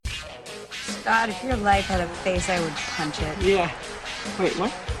God, if your life had a face, I would punch it. Yeah. Wait,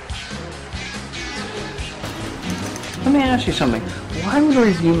 what? Let me ask you something. Why would a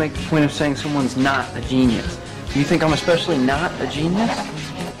review make the point of saying someone's not a genius? You think I'm especially not a genius?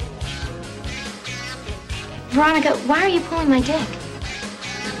 Veronica, why are you pulling my dick?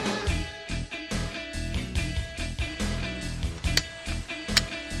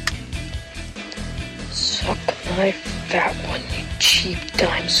 Suck my fat one, you cheap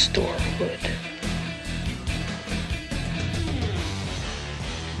dime store hood.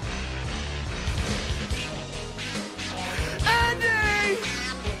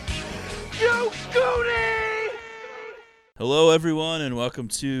 Hello, everyone, and welcome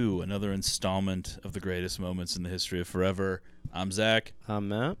to another installment of the greatest moments in the history of forever. I'm Zach. I'm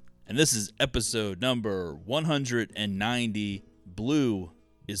Matt. And this is episode number 190. Blue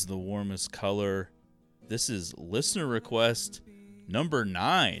is the warmest color. This is listener request number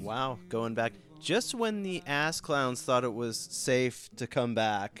 9. Wow, going back. Just when the ass clowns thought it was safe to come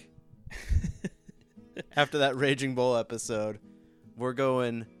back after that Raging Bull episode, we're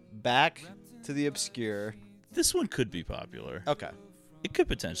going back to the obscure. This one could be popular. Okay. It could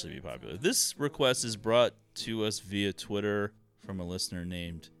potentially be popular. This request is brought to us via Twitter from a listener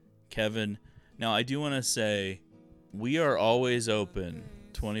named Kevin. Now, I do want to say we are always open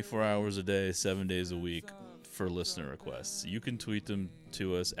 24 hours a day, 7 days a week for listener requests. You can tweet them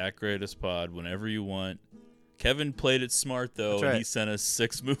to us at GreatestPod whenever you want. Kevin played it smart, though, That's right. and he sent us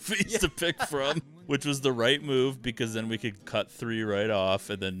 6 movies to pick from, which was the right move because then we could cut 3 right off,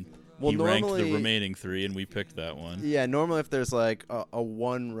 and then he ranked the remaining 3, and we picked that one. Yeah, normally if there's like a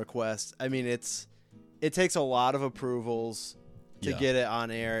one request, I mean, it takes a lot of approvals to get it on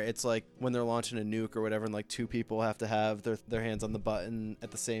air. It's like when they're launching a nuke or whatever, and like 2 people have to have their hands on the button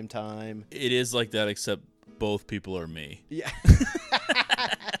at the same time. It is like that, except both people are me. Yeah.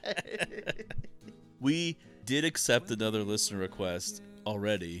 We did accept another listener request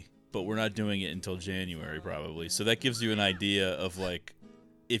already, but we're not doing it until January probably. So that gives you an idea of like,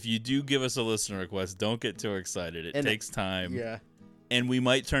 if you do give us a listener request, don't get too excited. It takes time. Yeah. And we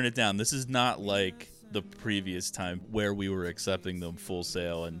might turn it down. This is not like the previous time where we were accepting them full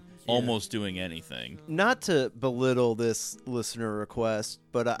sale and almost doing anything. Not to belittle this listener request,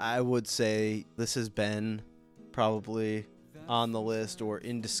 but I would say this has been probably on the list or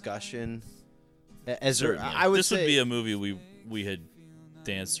in discussion. I would this say would be a movie we had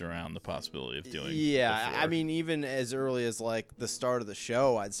danced around the possibility of doing. Yeah, before. I mean, even as early as like the start of the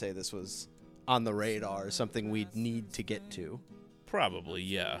show, I'd say this was on the radar, something we'd need to get to. Probably,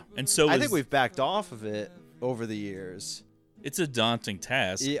 yeah. And so I think we've backed off of it over the years. It's a daunting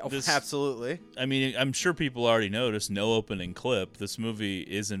task. Yeah, absolutely. I mean, I'm sure people already noticed no opening clip. This movie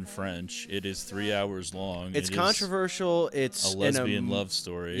is in French. It is 3 hours long. It's controversial. It's a lesbian love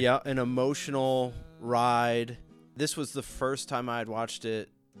story. Yeah, an emotional ride. This was the first time I had watched it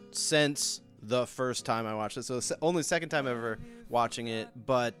since the first time I watched it. So only second time ever watching it.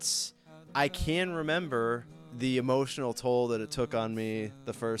 But I can remember the emotional toll that it took on me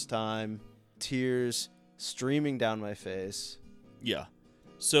the first time. Tears streaming down my face. Yeah.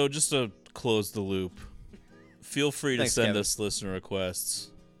 So just to close the loop, feel free to send Kevin. us listener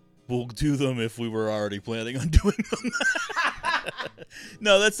requests. We'll do them if we were already planning on doing them.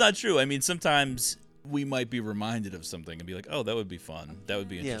 No, that's not true. I mean, sometimes we might be reminded of something and be like, oh, that would be fun. That would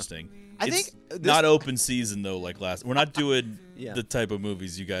be interesting. I It's think not open season, though, like last. We're not doing Yeah. the type of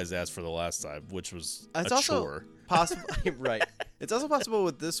movies you guys asked for the last time, which was It's a also chore. possible, right? It's also possible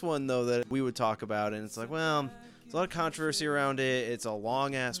with this one though that we would talk about, and it's like, well, there's a lot of controversy around it. It's a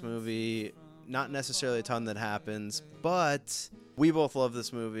long ass movie, not necessarily a ton that happens, but we both love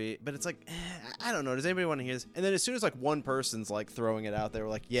this movie. But it's like, I don't know. Does anybody want to hear this? And then as soon as like one person's like throwing it out there, we're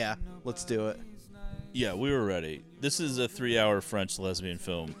like, yeah, let's do it. Yeah, we were ready. This is a 3-hour French lesbian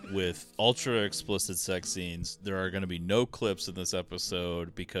film with ultra explicit sex scenes. There are going to be no clips in this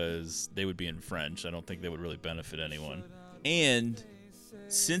episode because they would be in French. I don't think they would really benefit anyone. And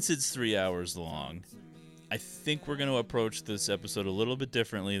since it's 3 hours long, I think we're going to approach this episode a little bit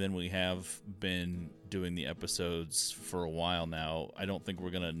differently than we have been doing the episodes for a while now. I don't think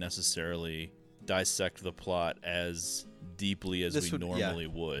we're going to necessarily dissect the plot as deeply as we normally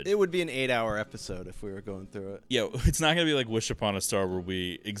would. It would be an 8-hour episode if we were going through it. Yeah, it's not going to be like Wish Upon a Star where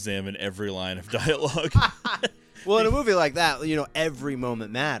we examine every line of dialogue. Well, in a movie like that, every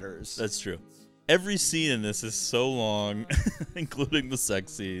moment matters. That's true. Every scene in this is so long, including the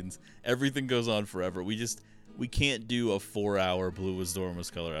sex scenes. Everything goes on forever. We can't do a 4-hour Blue is the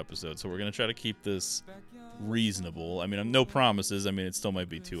Warmest Color episode, so we're going to try to keep this reasonable. I mean, no promises. I mean, it still might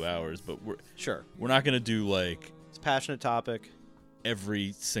be 2 hours, but we're not going to do like... It's a passionate topic.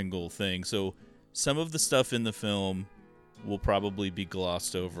 every single thing. So some of the stuff in the film will probably be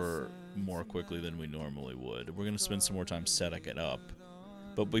glossed over more quickly than we normally would. We're going to spend some more time setting it up.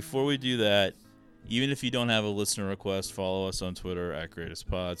 But before we do that, even if you don't have a listener request, follow us on Twitter at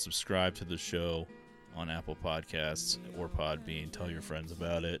GreatestPod. Subscribe to the show on Apple Podcasts or Podbean. Tell your friends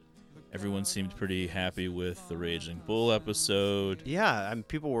about it. Everyone seemed pretty happy with the Raging Bull episode. Yeah, I mean,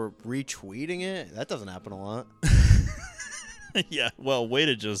 people were retweeting it. That doesn't happen a lot. Yeah, well, way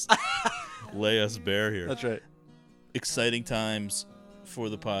to just lay us bare here. That's right. Exciting times for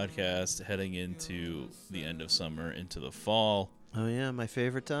the podcast heading into the end of summer, into the fall. Oh, yeah, my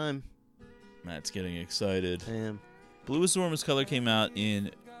favorite time. Matt's getting excited. I am. Blue is the Warmest Color came out in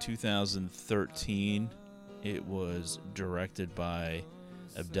 2013. It was directed by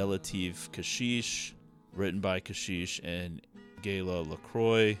Abdelatif Kashish, written by Kashish and Gayla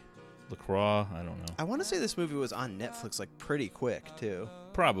Lacroix. I don't know. I want to say this movie was on Netflix like pretty quick, too.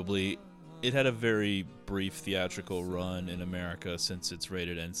 Probably. It had a very brief theatrical run in America since it's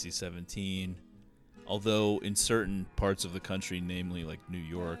rated NC-17. Although in certain parts of the country, namely like New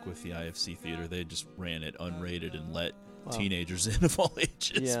York with the IFC Theater, they just ran it unrated and let teenagers in of all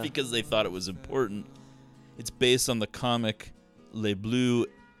ages because they thought it was important. It's based on the comic Les Bleus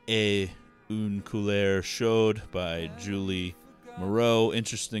et une couleur chaude by Julie Moreau.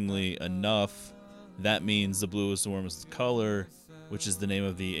 Interestingly enough, that means the blue is the warmest color, which is the name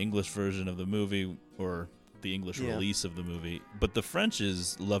of the English version of the movie, or the English release of the movie. But the French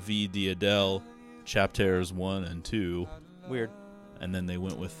is La Vie d'Adèle, chapters 1 and 2. Weird. And then they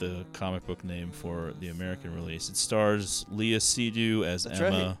went with the comic book name for the American release. It stars Leah Seydoux as That's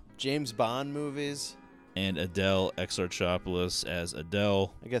Emma. Right. James Bond movies. And Adele Exarchopoulos as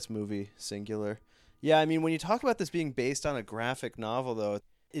Adele. I guess movie, singular. Yeah, I mean, when you talk about this being based on a graphic novel, though,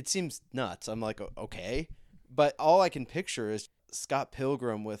 it seems nuts. I'm like, okay. But all I can picture is Scott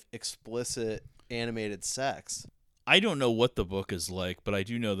Pilgrim with explicit animated sex. I don't know what the book is like, but I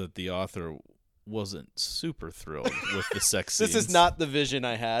do know that the author wasn't super thrilled with the sex scenes. This is not the vision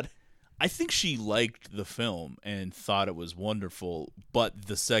I had. I think she liked the film and thought it was wonderful, but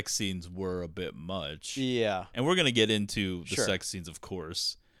the sex scenes were a bit much. Yeah. And we're going to get into the sex scenes, of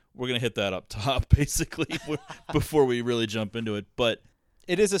course. We're going to hit that up top, basically, before we really jump into it. But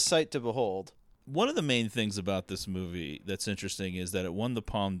it is a sight to behold. One of the main things about this movie that's interesting is that it won the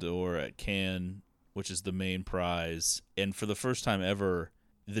Palme d'Or at Cannes, which is the main prize. And for the first time ever,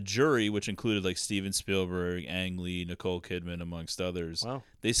 the jury, which included like Steven Spielberg, Ang Lee, Nicole Kidman, amongst others,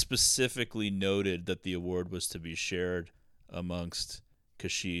 they specifically noted that the award was to be shared amongst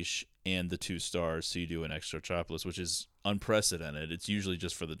Kashish and the two stars, Seydoux and Exarchopoulos, which is unprecedented. It's usually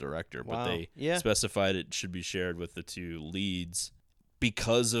just for the director, but they specified it should be shared with the two leads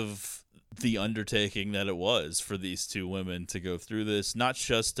because of the undertaking that it was for these two women to go through this, not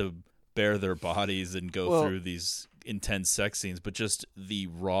just to bare their bodies and go through these intense sex scenes, but just the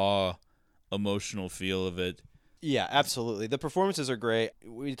raw emotional feel of it. Yeah, absolutely. The performances are great.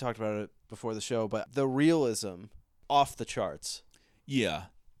 We talked about it before the show, but the realism off the charts. Yeah.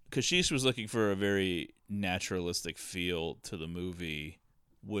 Kashish was looking for a very naturalistic feel to the movie,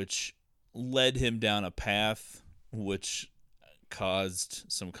 which led him down a path which caused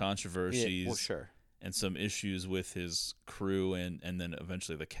some controversies and some issues with his crew and then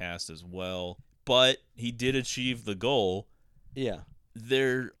eventually the cast as well. But he did achieve the goal. Yeah.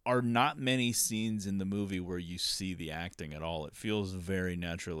 There are not many scenes in the movie where you see the acting at all. It feels very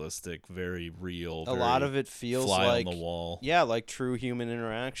naturalistic, very real. A lot of it feels fly like on the wall. Yeah, like true human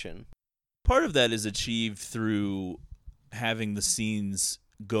interaction. Part of that is achieved through having the scenes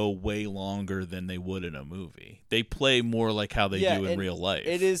go way longer than they would in a movie. They play more like how they do in real life.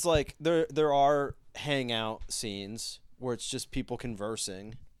 It is like there are hangout scenes where it's just people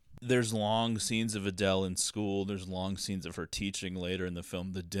conversing. There's long scenes of Adele in school. There's long scenes of her teaching later in the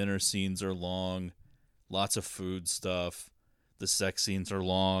film. The dinner scenes are long. Lots of food stuff. The sex scenes are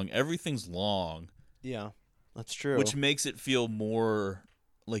long. Everything's long. Yeah, that's true. Which makes it feel more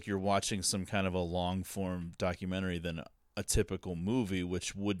like you're watching some kind of a long-form documentary than a typical movie,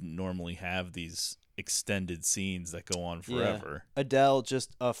 which wouldn't normally have these extended scenes that go on forever. Yeah. Adele,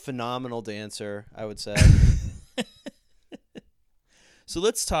 just a phenomenal dancer, I would say. So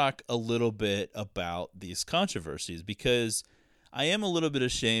let's talk a little bit about these controversies, because I am a little bit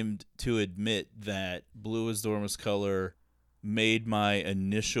ashamed to admit that Blue is the Warmest Color made my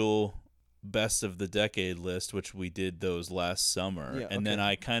initial best of the decade list, which we did those last summer. And then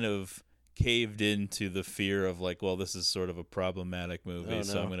I kind of caved into the fear of like, well, this is sort of a problematic movie,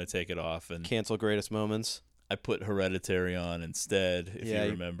 so I'm going to take it off. And cancel greatest moments. I put Hereditary on instead, if Yeah, you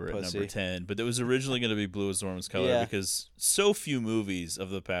you remember, at pussy. number 10. But it was originally going to be Blue is Warmest Color Yeah. because so few movies of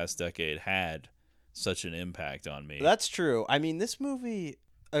the past decade had such an impact on me. That's true. I mean, this movie.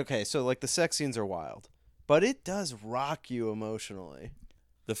 Okay, so like the sex scenes are wild, but it does rock you emotionally.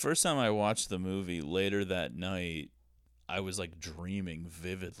 The first time I watched the movie later that night, I was like dreaming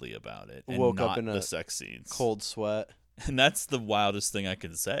vividly about it, and Woke not up in the a sex scenes. Cold sweat. And that's the wildest thing I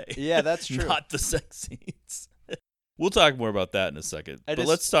can say. Yeah, that's true. Not the sex scenes. We'll talk more about that in a second. But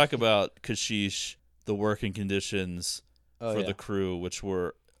let's talk about Kashish, the working conditions for the crew, which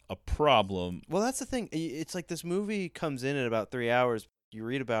were a problem. Well, that's the thing. It's like this movie comes in about 3 hours. You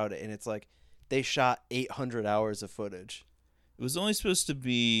read about it, and it's like they shot 800 hours of footage. It was only supposed to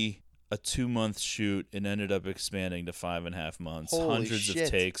be a 2-month shoot and ended up expanding to 5.5 months. Holy Hundreds shit. of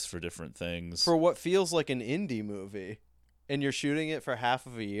takes for different things. For what feels like an indie movie. And you're shooting it for half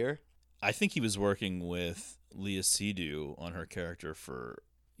of a year? I think he was working with Leah Seydoux on her character for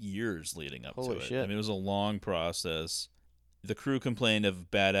years leading up to it. Shit. I mean, it was a long process. The crew complained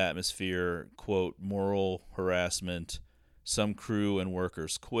of bad atmosphere, quote, moral harassment. Some crew and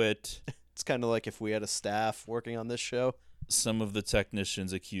workers quit. It's kind of like if we had a staff working on this show. Some of the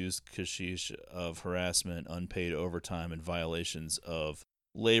technicians accused Kashish of harassment, unpaid overtime, and violations of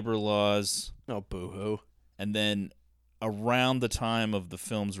labor laws. Oh, boo-hoo. And then around the time of the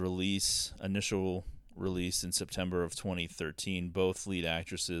film's initial release in September of 2013, both lead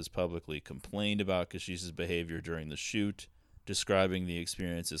actresses publicly complained about Kashish's behavior during the shoot, describing the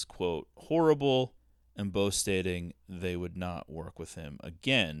experience as, quote, horrible, and both stating they would not work with him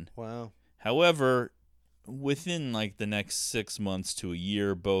again. Wow. However, within like the next 6 months to a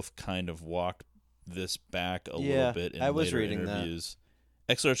year, both kind of walked this back a little bit in I was later reading interviews.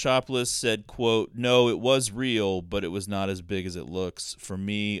 Exarchopoulos said, quote, no, it was real, but it was not as big as it looks. For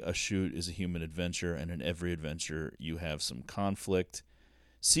me, a shoot is a human adventure, and in every adventure, you have some conflict.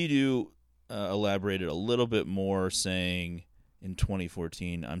 Seydoux elaborated a little bit more, saying in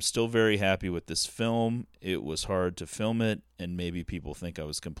 2014, I'm still very happy with this film. It was hard to film it, and maybe people think I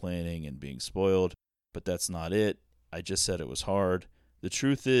was complaining and being spoiled, but that's not it. I just said it was hard. The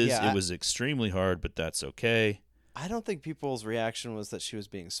truth is, it was extremely hard, but that's okay. I don't think people's reaction was that she was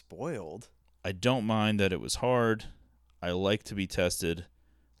being spoiled. I don't mind that it was hard. I like to be tested.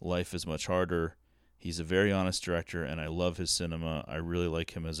 Life is much harder. He's a very honest director, and I love his cinema. I really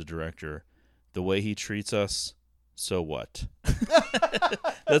like him as a director. The way he treats us, so what?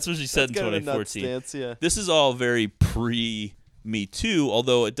 That's what she said in 2014. Stance, yeah. This is all very pre-Me Too,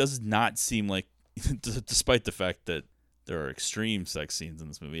 although it does not seem like, despite the fact that there are extreme sex scenes in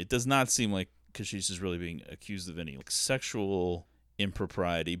this movie, it does not seem like Kashish is really being accused of any sexual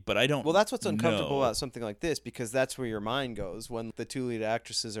impropriety, but I don't. Well, that's what's uncomfortable know. about something like this, because that's where your mind goes when the two lead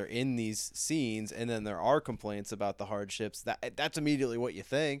actresses are in these scenes, and then there are complaints about the hardships. That's immediately what you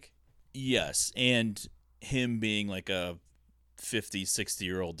think. Yes, and him being like a 50,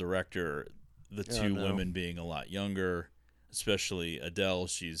 60-year-old director, the two women being a lot younger, especially Adele,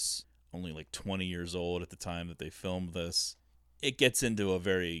 she's only like 20 years old at the time that they filmed this. It gets into a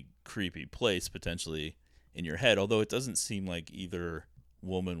very creepy place potentially in your head, although it doesn't seem like either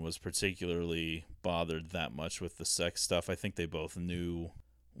woman was particularly bothered that much with the sex stuff. I think they both knew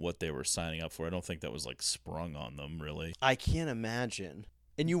what they were signing up for. I don't think that was like sprung on them, really. I can't imagine.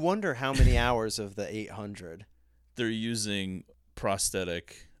 And you wonder how many hours of the 800. They're using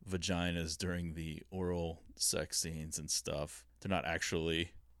prosthetic vaginas during the oral sex scenes and stuff. They're not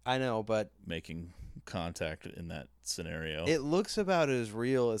actually, I know, but making contact in that scenario. It looks about as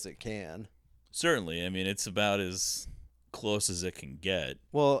real as it can. Certainly. I mean, it's about as close as it can get.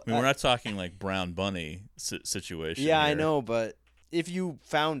 Well, I mean, we're not talking like Brown Bunny situation. Yeah, here. I know, but if you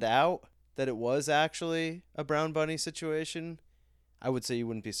found out that it was actually a Brown Bunny situation, I would say you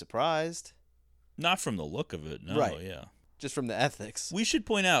wouldn't be surprised. Not from the look of it, no. Right. Yeah. Just from the ethics. We should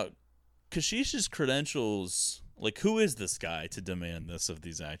point out Kashish's credentials. Like, who is this guy to demand this of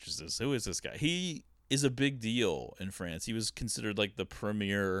these actresses? Who is this guy? He is a big deal in France. He was considered like the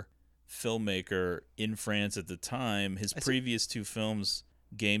premier filmmaker in France at the time. His previous two films,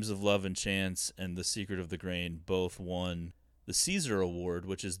 Games of Love and Chance and The Secret of the Grain, both won the César Award,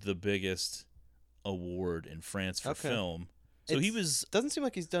 which is the biggest award in France for film. So doesn't seem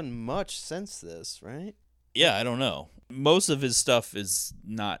like he's done much since this, right? Yeah, I don't know. Most of his stuff is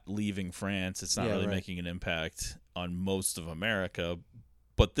not leaving France. It's not really making an impact on most of America.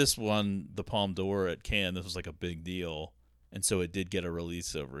 But this won the Palme d'Or at Cannes. This was like a big deal. And so it did get a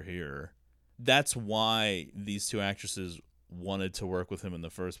release over here. That's why these two actresses wanted to work with him in the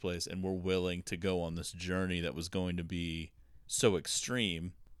first place and were willing to go on this journey that was going to be so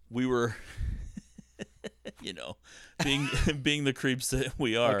extreme. We were you know, being being the creeps that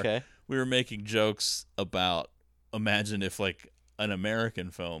we are, Okay. we were making jokes about imagine if like an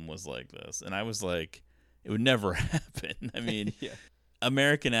American film was like this, and I was like, it would never happen. I mean, Yeah.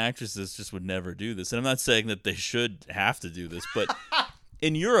 American actresses just would never do this, and I'm not saying that they should have to do this, but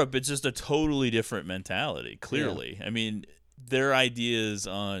in Europe, it's just a totally different mentality. Clearly, I mean, their ideas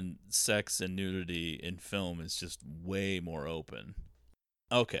on sex and nudity in film is just way more open.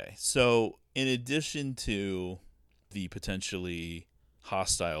 Okay, so in addition to the potentially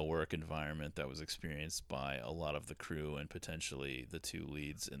hostile work environment that was experienced by a lot of the crew and potentially the two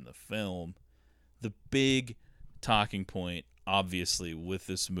leads in the film, the big talking point, obviously, with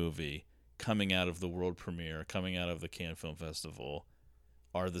this movie coming out of the world premiere, coming out of the Cannes Film Festival,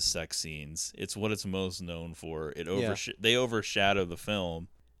 are the sex scenes. It's what it's most known for. They overshadow the film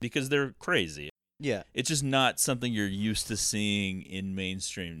because they're crazy. Yeah. It's just not something you're used to seeing in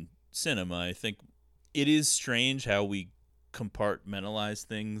mainstream cinema. I think it is strange how we compartmentalize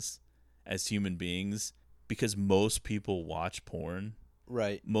things as human beings because most people watch porn.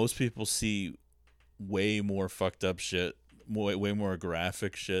 Right. Most people see way more fucked up shit, way more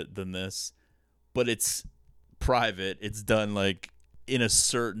graphic shit than this. But it's private. It's done like in a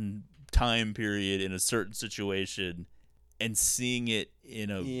certain time period, in a certain situation. And seeing it in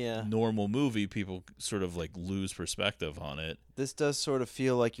a normal movie, people sort of like lose perspective on it. This does sort of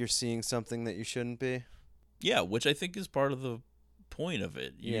feel like you're seeing something that you shouldn't be. Yeah, which I think is part of the point of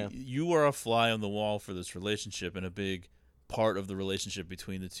it. Yeah. You are a fly on the wall for this relationship, and a big part of the relationship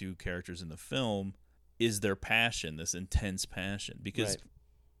between the two characters in the film is their passion, this intense passion. Because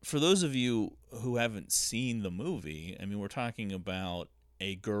for those of you who haven't seen the movie, I mean, we're talking about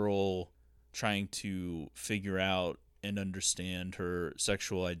a girl trying to figure out and understand her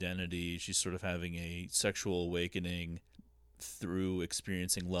sexual identity. She's sort of having a sexual awakening through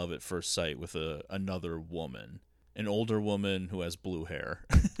experiencing love at first sight with another woman, an older woman who has blue hair.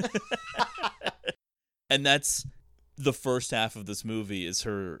 And that's the first half of this movie, is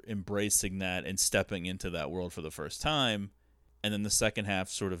her embracing that and stepping into that world for the first time. And then the second half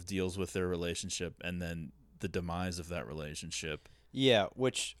sort of deals with their relationship and then the demise of that relationship. Yeah,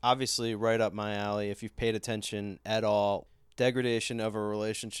 which obviously right up my alley. If you've paid attention at all, degradation of a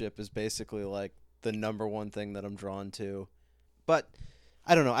relationship is basically like the number one thing that I'm drawn to. But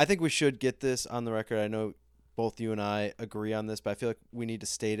I don't know. I think we should get this on the record. I know both you and I agree on this, but I feel like we need to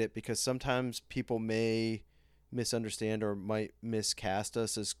state it because sometimes people may misunderstand or might miscast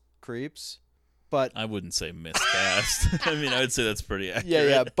us as creeps. But I wouldn't say miscast. I mean, I would say that's pretty accurate.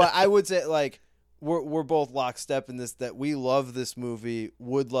 Yeah. But I would say like we're both lockstep in this, that we love this movie,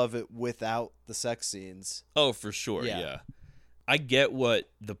 would love it without the sex scenes. Oh, for sure. Yeah. I get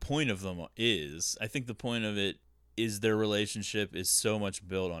what the point of them is. I think the point of it is their relationship is so much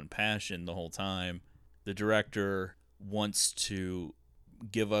built on passion the whole time. The director wants to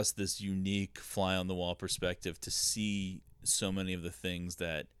give us this unique fly on the wall perspective to see so many of the things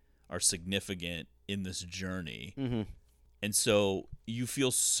that are significant in this journey. Mm-hmm. And so you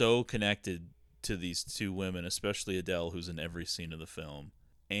feel so connected to these two women, especially Adele, who's in every scene of the film.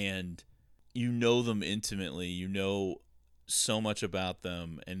 And you know them intimately. You know so much about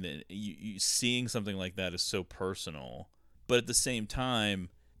them. And then you seeing something like that is so personal. But at the same time,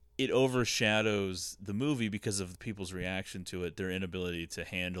 it overshadows the movie because of people's reaction to it, their inability to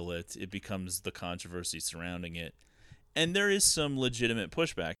handle it. It becomes the controversy surrounding it. And there is some legitimate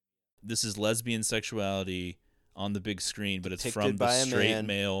pushback. This is lesbian sexuality on the big screen, but it's from the straight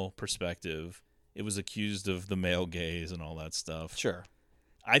male perspective. It was accused of the male gaze and all that stuff. Sure.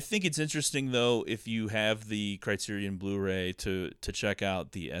 I think it's interesting, though, if you have the Criterion Blu-ray, to check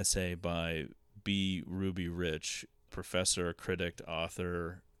out the essay by B. Ruby Rich, professor, critic,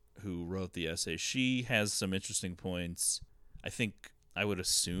 author, who wrote the essay. She has some interesting points. I think I would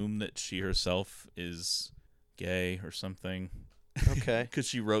assume that she herself is gay or something. Okay. Because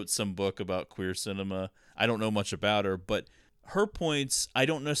she wrote some book about queer cinema. I don't know much about her, but her points, I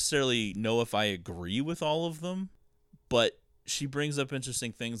don't necessarily know if I agree with all of them, but she brings up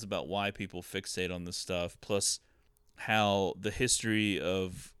interesting things about why people fixate on this stuff, plus how the history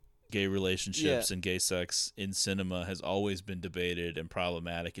of gay relationships and gay sex in cinema has always been debated and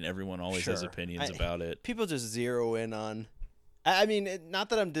problematic, and everyone always has opinions about it. People just zero in on... I mean, not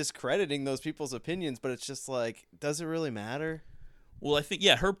that I'm discrediting those people's opinions, but it's just like, does it really matter? Well, I think,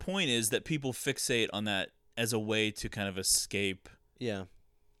 her point is that people fixate on that as a way to kind of escape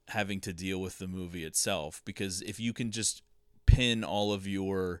having to deal with the movie itself. Because if you can just pin all of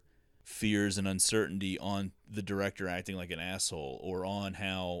your fears and uncertainty on the director acting like an asshole, or on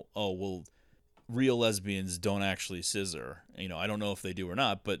how, real lesbians don't actually scissor. You know, I don't know if they do or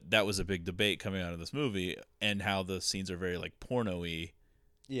not, but that was a big debate coming out of this movie, and how the scenes are very like porno-y.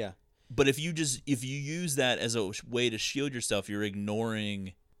 Yeah. But if you use that as a way to shield yourself, you're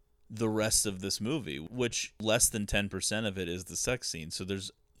ignoring the rest of this movie, which less than 10% of it is the sex scene. So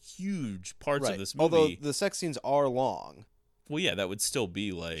there's huge parts of this movie. Although the sex scenes are long. Well, yeah, that would still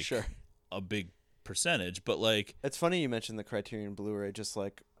be like a big percentage, but like it's funny you mentioned the Criterion Blu-ray. Just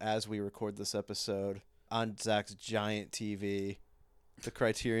like as we record this episode on Zach's giant TV, the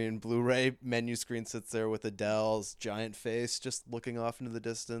Criterion Blu-ray menu screen sits there with Adele's giant face just looking off into the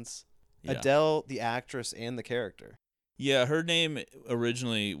distance. Yeah. Adele, the actress and the character. Yeah, her name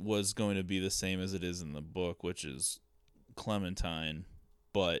originally was going to be the same as it is in the book, which is Clementine,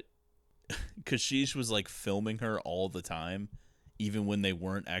 but Kashish was like filming her all the time, even when they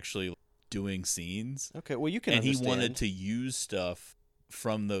weren't actually doing scenes. Okay, well, you can understand. And he wanted to use stuff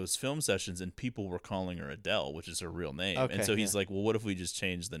from those film sessions, and people were calling her Adele, which is her real name. Okay, and so he's like, well, what if we just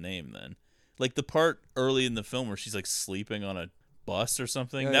change the name then? Like the part early in the film where she's like sleeping on a bus or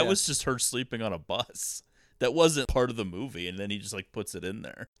something, that was just her sleeping on a bus. That wasn't part of the movie, and then he just like puts it in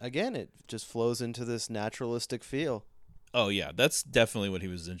there. Again, it just flows into this naturalistic feel. Oh yeah, that's definitely what he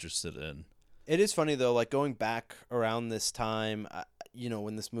was interested in. It is funny though, like going back around this time,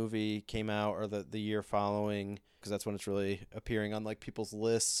 when this movie came out, or the year following, because that's when it's really appearing on like people's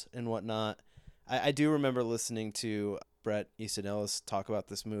lists and whatnot. I do remember listening to Bret Easton Ellis talk about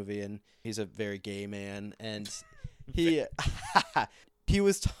this movie, and he's a very gay man, and he he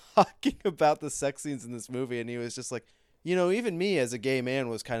was talking about the sex scenes in this movie, and he was just like, even me as a gay man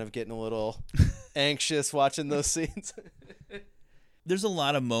was kind of getting a little anxious watching those scenes. There's a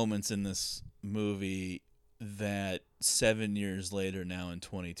lot of moments in this movie that 7 years later, now in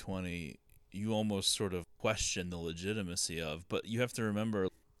 2020, you almost sort of question the legitimacy of. But you have to remember,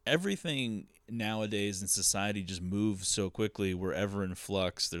 everything nowadays in society just moves so quickly. We're ever in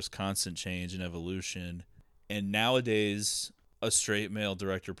flux. There's constant change and evolution. And nowadays, a straight male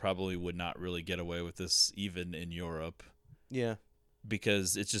director probably would not really get away with this, even in Europe. Yeah.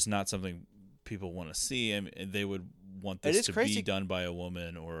 Because it's just not something people want to see. And they would want this to be done by a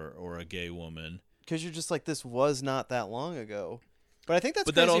woman or a gay woman. Because you're just like, this was not that long ago. But I think that's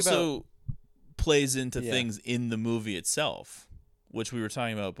But crazy that also plays into things in the movie itself, which we were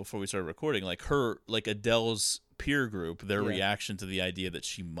talking about before we started recording. Like Adele's peer group, their reaction to the idea that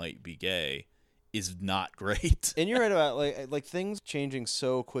she might be gay is not great. And you're right about like things changing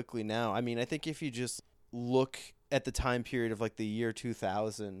so quickly now. I mean, I think if you just look at the time period of like the year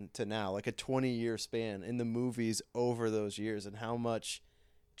 2000 to now, like a 20-year span in the movies over those years, and how much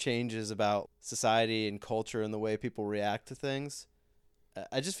changes about society and culture and the way people react to things,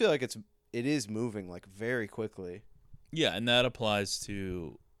 I just feel like it is moving like very quickly. Yeah, and that applies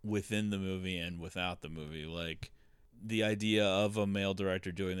to within the movie and without the movie. Like the idea of a male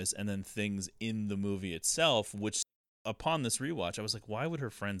director doing this, and then things in the movie itself, which upon this rewatch, I was like, why would her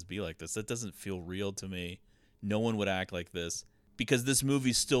friends be like this? That doesn't feel real to me. No one would act like this, because this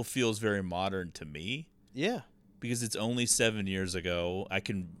movie still feels very modern to me. Yeah. Because it's only 7 years ago. I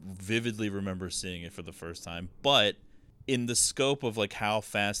can vividly remember seeing it for the first time. But in the scope of like how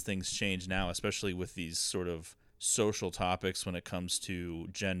fast things change now, especially with these sort of social topics when it comes to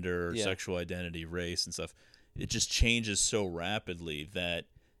gender, sexual identity, race and stuff, it just changes so rapidly that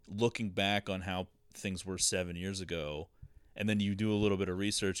looking back on how things were 7 years ago, and then you do a little bit of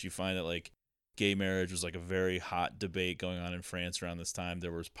research, you find that like gay marriage was like a very hot debate going on in France around this time.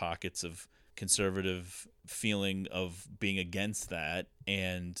 There was pockets of conservative feeling of being against that,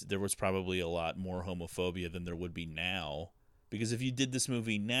 and there was probably a lot more homophobia than there would be now. Because if you did this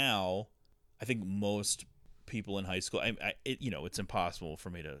movie now, I think most people in high school, it's impossible for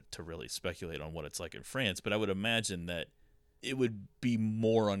me to really speculate on what it's like in France, but I would imagine that it would be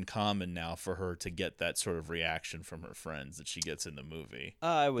more uncommon now for her to get that sort of reaction from her friends that she gets in the movie.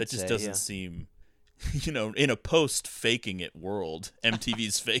 I would that just say, doesn't seem, in a post faking it world,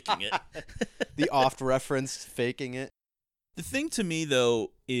 MTV's faking it. The oft referenced faking it. The thing to me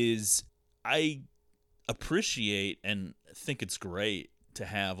though is I appreciate and think it's great to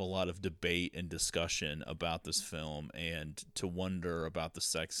have a lot of debate and discussion about this film, and to wonder about the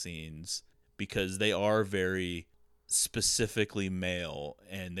sex scenes, because they are very specifically male,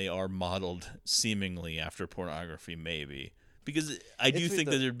 and they are modeled seemingly after pornography, maybe. Because I do think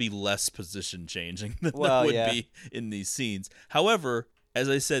that there'd be less position changing than there would be in these scenes. However, as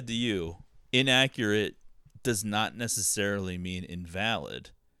I said to you, inaccurate does not necessarily mean invalid.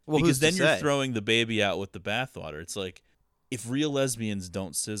 Well, because then you're throwing the baby out with the bathwater. It's like, if real lesbians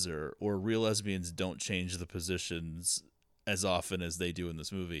don't scissor, or real lesbians don't change the positions as often as they do in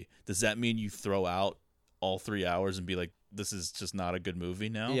this movie, does that mean you throw out all 3 hours and be like, this is just not a good movie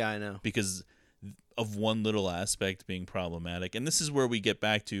now? Yeah, I know. Because of one little aspect being problematic. And this is where we get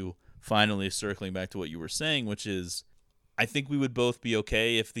back to, finally circling back to what you were saying, which is, I think we would both be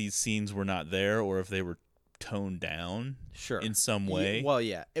okay if these scenes were not there or if they were toned down in some way. Well,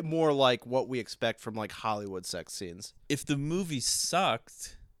 yeah. More like what we expect from like Hollywood sex scenes. If the movie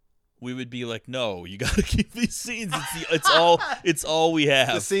sucked, we would be like, no, you got to keep these scenes. It's all we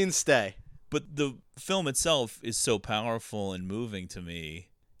have. The scenes stay. But the film itself is so powerful and moving to me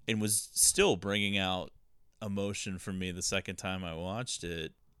and was still bringing out emotion for me the second time I watched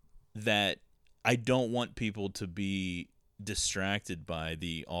it that I don't want people to be distracted by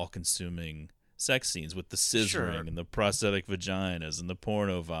the all-consuming sex scenes with the scissoring and the prosthetic vaginas and the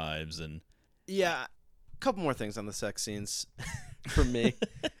porno vibes. And yeah, a couple more things on the sex scenes for me.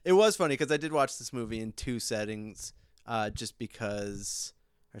 It was funny because I did watch this movie in two settings in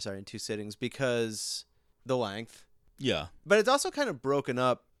two sittings because the length. Yeah. But it's also kind of broken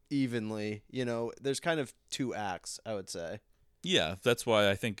up evenly. You know, there's kind of two acts, I would say. Yeah, that's why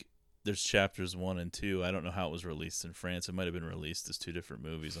I think there's chapters 1 and 2. I don't know how it was released in France. It might have been released as two different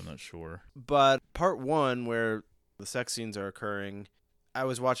movies. I'm not sure. But part 1, where the sex scenes are occurring, I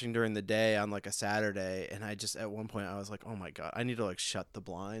was watching during the day on like a Saturday, and I just, at one point, I was like, oh my God, I need to like shut the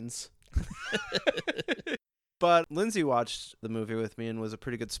blinds. But Lindsay watched the movie with me and was a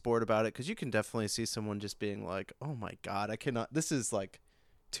pretty good sport about it, because you can definitely see someone just being like, oh my God, I cannot, this is like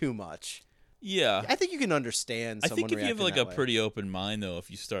too much. Yeah. I think you can understand someone I think if you have like a way. pretty open mind, though,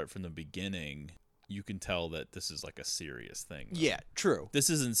 if you start from the beginning, you can tell that this is like a serious thing. Though. Yeah, true. This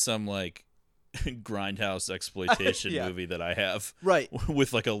isn't some like grindhouse exploitation movie that I have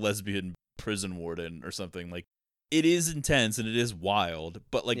with like a lesbian prison warden or something. Like, it is intense and it is wild,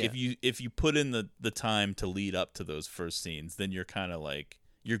 but like if you put in the time to lead up to those first scenes, then you're kind of like,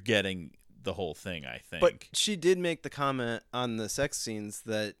 you're getting the whole thing, I think. But she did make the comment on the sex scenes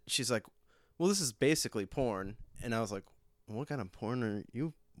that she's like, well, this is basically porn. And I was like, what kind of porn are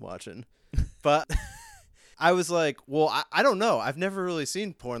you watching? But I was like, well, I don't know. I've never really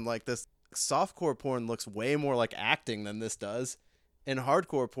seen porn like this. Softcore porn looks way more like acting than this does. And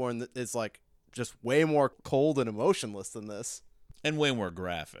hardcore porn is like just way more cold and emotionless than this. And way more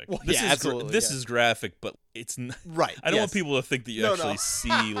graphic. Well, this is absolutely. This is graphic, but it's not. Right. I don't want people to think that you actually no.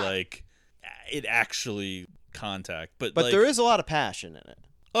 see like it actually contact. But like, there is a lot of passion in it.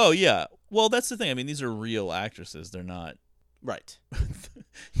 Oh, yeah. Well, that's the thing. I mean, these are real actresses. They're not. Right.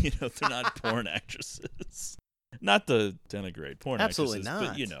 They're not porn actresses. Not to denigrate porn Absolutely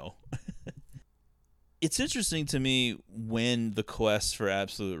actresses. not. But, it's interesting to me when the quest for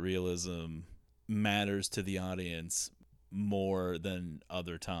absolute realism matters to the audience more than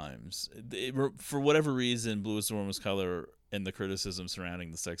other times. For whatever reason, Blue is the Warmest Color and the criticism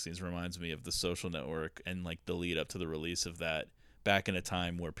surrounding the sex scenes reminds me of The Social Network and like the lead up to the release of that. Back in a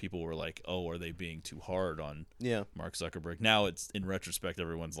time where people were like, oh, are they being too hard on Mark Zuckerberg? Now it's, in retrospect,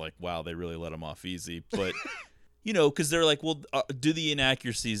 everyone's like, wow, they really let him off easy. But, because they're like, well, do the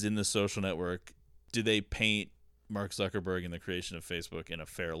inaccuracies in The Social Network, do they paint Mark Zuckerberg and the creation of Facebook in a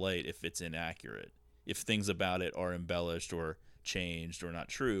fair light if it's inaccurate? If things about it are embellished or changed or not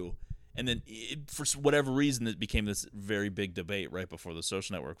true? And then for whatever reason, it became this very big debate right before The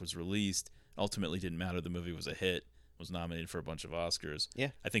Social Network was released. Ultimately, didn't matter. The movie was a hit. Was nominated for a bunch of Oscars. Yeah.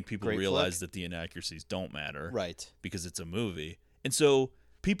 I think people realize that the inaccuracies don't matter. Right. Because it's a movie. And so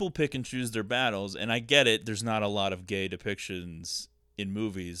people pick and choose their battles, and I get it. There's not a lot of gay depictions in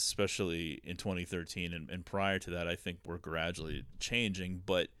movies, especially in 2013. And prior to that, I think we're gradually changing.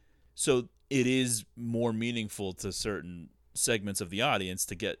 But so it is more meaningful to certain segments of the audience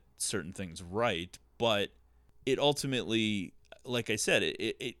to get certain things right. But it ultimately, like I said,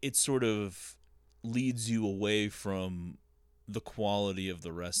 it sort of leads you away from the quality of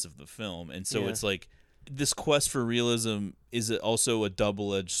the rest of the film. And so it's like this quest for realism is also a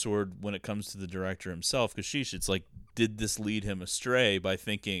double-edged sword when it comes to the director himself, because it's like, did this lead him astray by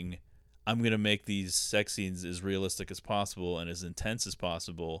thinking, I'm going to make these sex scenes as realistic as possible and as intense as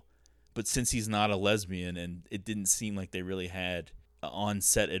possible, but since he's not a lesbian and it didn't seem like they really had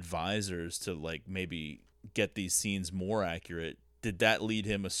on-set advisors to like maybe get these scenes more accurate, did that lead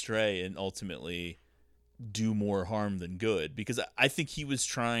him astray and ultimately do more harm than good? Because I think he was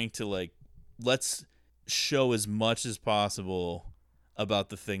trying to like, let's show as much as possible about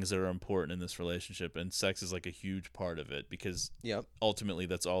the things that are important in this relationship, and sex is like a huge part of it, because ultimately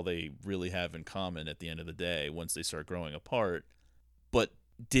that's all they really have in common at the end of the day once they start growing apart. But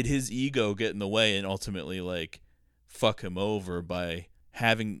did his ego get in the way and ultimately like fuck him over by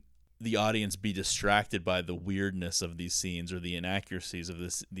having the audience be distracted by the weirdness of these scenes or the inaccuracies of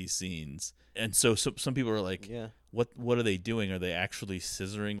these scenes. And so some people are like, what are they doing? Are they actually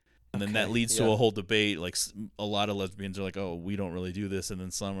scissoring? And then that leads to a whole debate. Like a lot of lesbians are like, oh, we don't really do this. And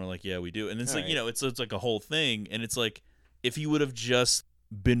then some are like, yeah, we do. And it's like, it's like a whole thing. And it's like, if you would have just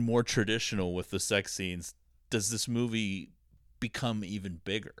been more traditional with the sex scenes, does this movie become even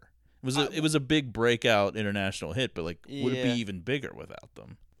bigger? It was a big breakout international hit, but like, would it be even bigger without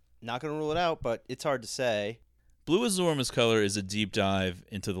them? Not going to rule it out, but it's hard to say. Blue is the Warmest Color is a deep dive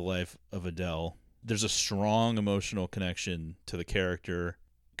into the life of Adele. There's a strong emotional connection to the character.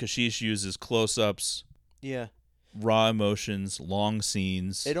 Kashish uses close-ups, raw emotions, long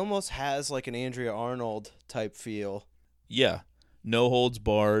scenes. It almost has like an Andrea Arnold type feel. Yeah. No holds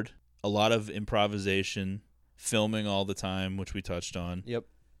barred, a lot of improvisation, filming all the time, which we touched on. Yep.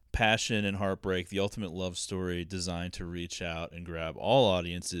 Passion and heartbreak, the ultimate love story designed to reach out and grab all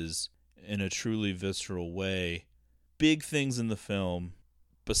audiences in a truly visceral way. Big things in the film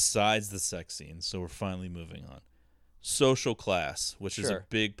besides the sex scenes, so we're finally moving on. Social class, which is a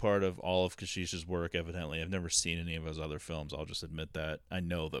big part of all of Kashish's work, evidently. I've never seen any of his other films, I'll just admit that. I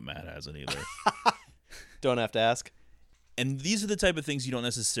know that Matt hasn't either. Don't have to ask. And these are the type of things you don't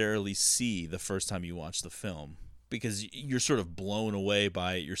necessarily see the first time you watch the film, because you're sort of blown away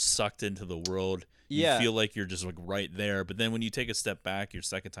by it. You're sucked into the world. You feel like you're just like right there. But then when you take a step back your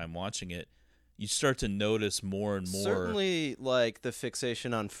second time watching it, you start to notice more and more. Certainly, like, the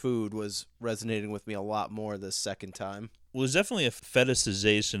fixation on food was resonating with me a lot more this second time. Well, there's definitely a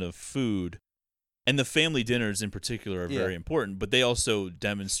fetishization of food. And the family dinners in particular are very important. But they also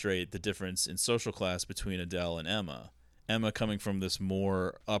demonstrate the difference in social class between Adele and Emma. Emma coming from this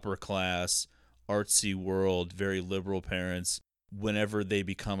more upper class, artsy world, very liberal parents. Whenever they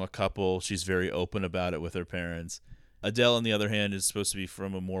become a couple, she's very open about it with her parents. Adele, on the other hand, is supposed to be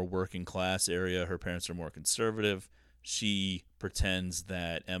from a more working class area. Her parents are more conservative. She pretends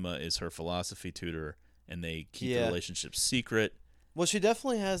that Emma is her philosophy tutor, and they keep the relationship secret. Well, she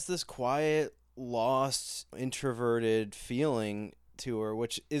definitely has this quiet, lost, introverted feeling to her,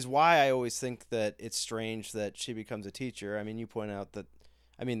 which is why I always think that it's strange that she becomes a teacher. I mean, you point out that,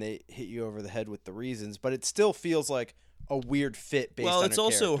 they hit you over the head with the reasons, but it still feels like a weird fit based on her Well, it's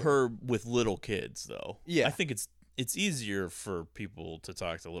also character. her with little kids, though. Yeah. I think it's easier for people to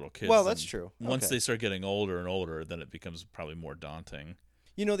talk to little kids. Well, that's true. Once they start getting older and older, then it becomes probably more daunting.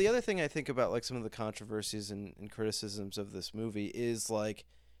 The other thing I think about, like, some of the controversies and criticisms of this movie is, like,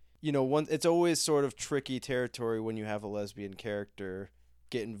 it's always sort of tricky territory when you have a lesbian character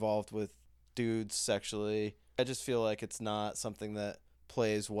get involved with dudes sexually. I just feel like it's not something that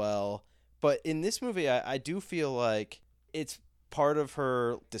plays well. But in this movie, I do feel like it's part of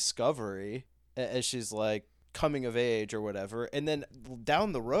her discovery as she's, like, coming of age or whatever. And then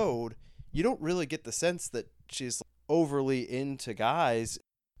down the road, you don't really get the sense that she's overly into guys,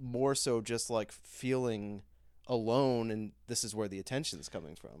 more so just, like, feeling alone, and this is where the attention's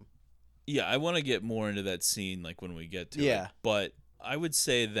coming from. Yeah, I want to get more into that scene, like, when we get to it. But I would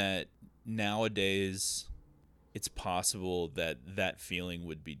say that nowadays it's possible that that feeling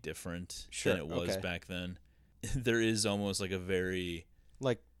would be different than it was back then. There is almost like a very...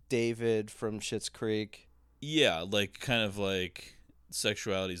 Like David from Schitt's Creek. Yeah, like, kind of like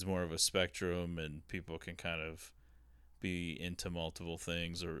sexuality is more of a spectrum, and people can kind of be into multiple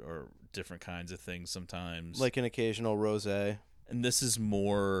things or different kinds of things sometimes. Like an occasional rosé. And this is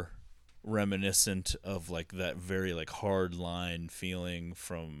more reminiscent of, like, that very, like, hard line feeling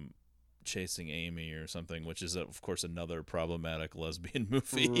from Chasing Amy or something, which is, of course, another problematic lesbian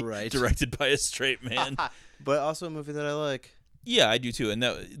movie directed by a straight man. But also a movie that I like. Yeah, I do too. And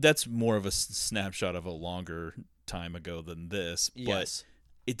that's more of a snapshot of a longer time ago than this. But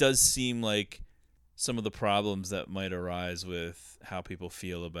it does seem like some of the problems that might arise with how people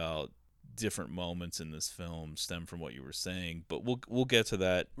feel about different moments in this film stem from what you were saying. But we'll get to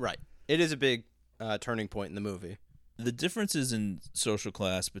that. Right. It is a big turning point in the movie. The differences in social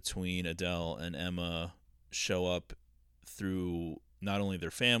class between Adele and Emma show up through not only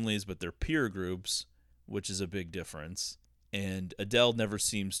their families, but their peer groups, which is a big difference. And Adele never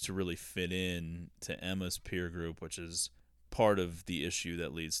seems to really fit in to Emma's peer group, which is part of the issue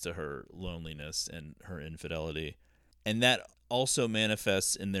that leads to her loneliness and her infidelity. And that also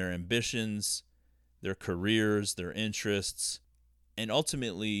manifests in their ambitions, their careers, their interests, and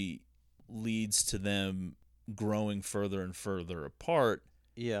ultimately leads to them growing further and further apart.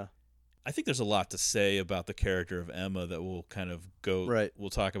 Yeah. I think there's a lot to say about the character of Emma that we'll kind of we'll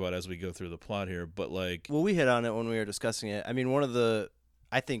talk about as we go through the plot here, but like... Well, we hit on it when we were discussing it. I mean, one of the,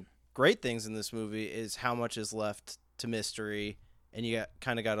 I think, great things in this movie is how much is left to mystery and you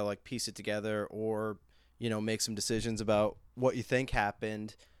kind of got to like piece it together or, make some decisions about what you think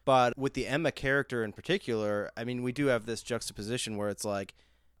happened. But with the Emma character in particular, I mean, we do have this juxtaposition where it's like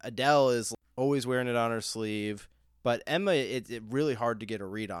Adele is always wearing it on her sleeve, but Emma, it's really hard to get a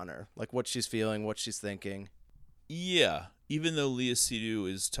read on her, like what she's feeling, what she's thinking. Yeah, even though Lea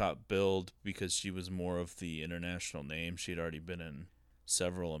Seydoux is top billed because she was more of the international name, she'd already been in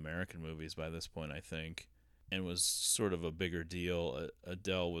several American movies by this point, I think, and was sort of a bigger deal.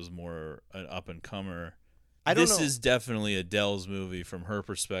 Adele was more an up-and-comer. This is definitely Adele's movie from her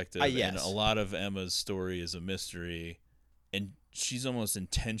perspective, yes. And a lot of Emma's story is a mystery, and she's almost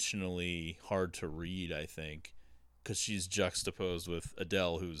intentionally hard to read, I think, because she's juxtaposed with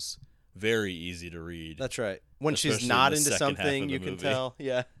Adele, who's very easy to read. That's right. When she's not into something, you can tell.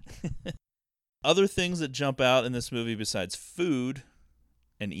 Yeah. Other things that jump out in this movie besides food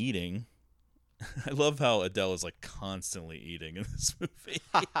and eating, I love how Adele is like constantly eating in this movie.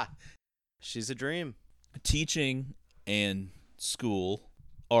 She's a dream. Teaching and school,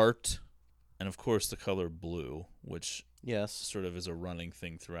 art, and of course the color blue, which sort of is a running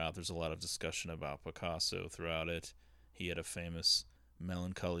thing throughout. There's a lot of discussion about Picasso throughout it. He had a famous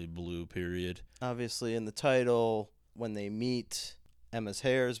melancholy blue period. Obviously in the title, when they meet, Emma's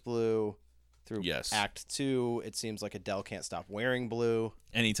hair is blue. Through Act 2, it seems like Adele can't stop wearing blue.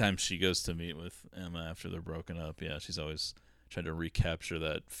 Anytime she goes to meet with Emma after they're broken up, she's always trying to recapture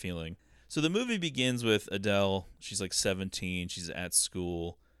that feeling. So the movie begins with Adele. She's like 17. She's at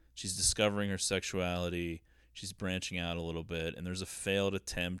school. She's discovering her sexuality. She's branching out a little bit. And there's a failed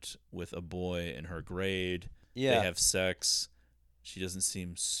attempt with a boy in her grade. Yeah. They have sex. She doesn't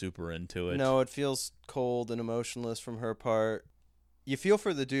seem super into it. No, it feels cold and emotionless from her part. You feel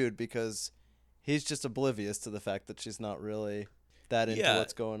for the dude because he's just oblivious to the fact that she's not really that into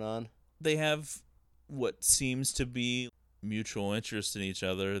what's going on. They have what seems to be mutual interest in each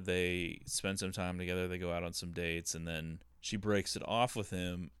other. They spend some time together. They go out on some dates, and then she breaks it off with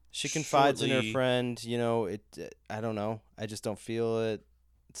him. She confides in her friend, I don't know. I just don't feel it.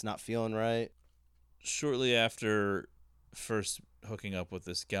 It's not feeling right. Shortly after first hooking up with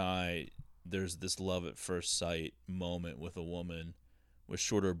this guy, there's this love at first sight moment with a woman with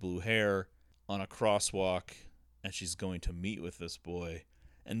shorter blue hair on a crosswalk, and she's going to meet with this boy.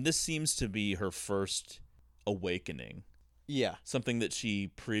 And this seems to be her first awakening. Yeah. Something that she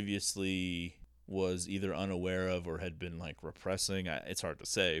previously was either unaware of or had been like repressing. It's hard to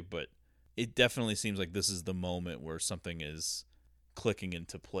say, but it definitely seems like this is the moment where something is clicking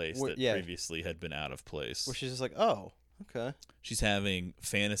into place that previously had been out of place. Where she's just like, oh, okay. She's having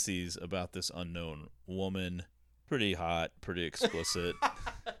fantasies about this unknown woman. Pretty hot, pretty explicit.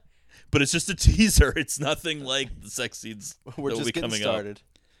 But it's just a teaser. It's nothing like the sex scenes that will be coming started.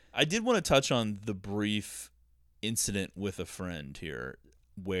 Up. I did want to touch on the brief incident with a friend here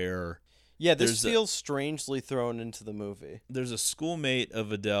where this feels strangely thrown into the movie. There's a schoolmate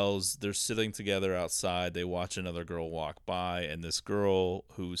of Adele's. They're sitting together outside. They watch another girl walk by, and this girl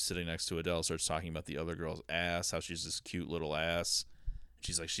who's sitting next to Adele starts talking about the other girl's ass, how she's this cute little ass.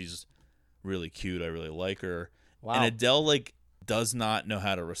 She's like, she's really cute. I really like her. Wow. And Adele does not know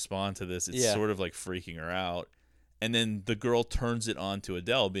how to respond to this. It's sort of like freaking her out. And then the girl turns it on to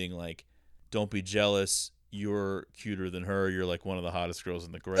Adele, being like, don't be jealous. You're cuter than her. You're like one of the hottest girls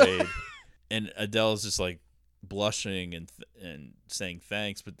in the grade. And Adele's just like blushing and saying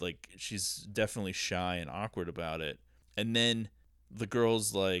thanks, but like she's definitely shy and awkward about it. And then the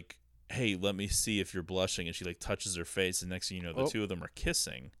girl's like, hey, let me see if you're blushing. And she like touches her face. And next thing you know, the two of them are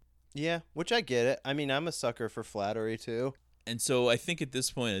kissing. Yeah, which I get it. I mean, I'm a sucker for flattery too. And so I think at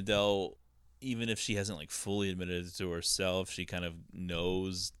this point, Adele, even if she hasn't like fully admitted it to herself, she kind of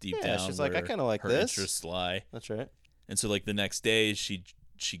knows deep down she's where like, I kind of like her this. interests lie. That's right. And so like the next day, she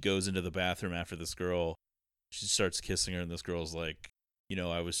goes into the bathroom after this girl. She starts kissing her, and this girl's like,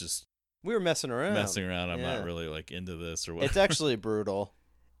 I was just we were messing around. I'm not really like into this or whatever. It's actually brutal.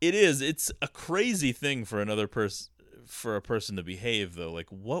 It is. It's a crazy thing for another person, for a person to behave though. Like,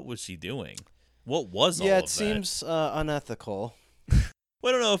 what was she doing? What was all of that? Yeah, it seems unethical. Well,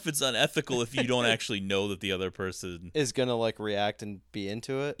 I don't know if it's unethical if you don't actually know that the other person is gonna like react and be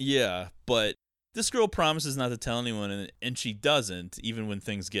into it. Yeah, but this girl promises not to tell anyone, and she doesn't, even when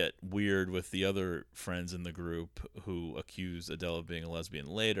things get weird with the other friends in the group who accuse Adele of being a lesbian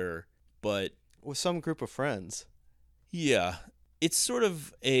later. But with some group of friends. Yeah, it's sort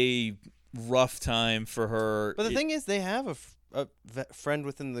of a rough time for her. But the thing is, they have a friend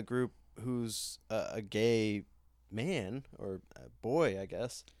within the group who's a gay man or a boy, I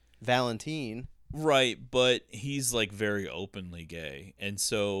guess. Valentine. Right, but he's like very openly gay. And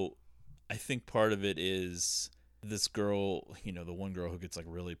so I think part of it is This girl, the one girl who gets like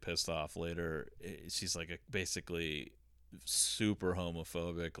really pissed off later, she's like basically super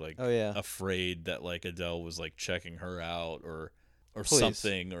homophobic, like Oh, yeah. afraid that like Adele was like checking her out or Please.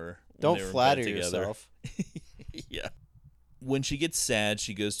 something, or when Don't they were in flatter bed together. yourself. Yeah. When she gets sad,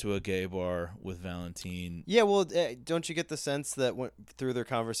 she goes to a gay bar with Valentine. Yeah, well, don't you get the sense that through their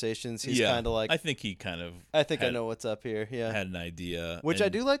conversations, he's kind of like, I think he kind of I think I know what's up here. Yeah. had an idea. Which I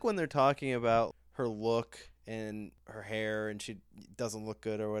do like when they're talking about her look and her hair, and she doesn't look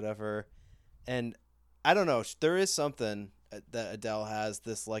good or whatever. And I don't know, there is something that Adele has,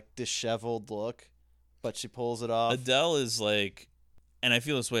 this like disheveled look, but she pulls it off. Adele is like, and I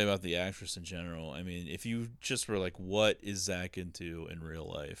feel this way about the actress in general. I mean, if you just were like, what is Zach into in real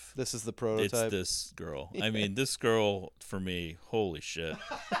life? This is the prototype. It's this girl. I mean, this girl, for me, holy shit.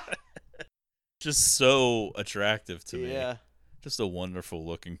 Just so attractive to me. Yeah. Just a wonderful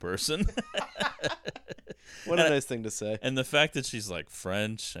looking person. What a nice thing to say. And the fact that she's like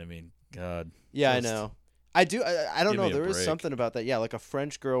French, I mean, God. Yeah, I know. I do. I don't Give know. me a There is break. something about that. Yeah, like a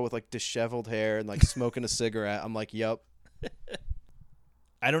French girl with like disheveled hair and like smoking a cigarette. I'm like, yup.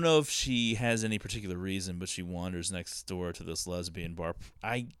 I don't know if she has any particular reason, but she wanders next door to this lesbian bar.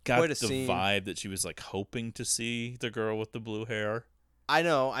 I got Quite the a scene. vibe that she was like hoping to see the girl with the blue hair. I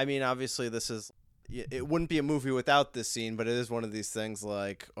know. I mean, obviously, it wouldn't be a movie without this scene, but it is one of these things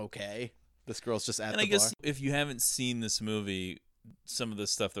like, okay, this girl's just at And the I guess bar. if you haven't seen this movie, some of the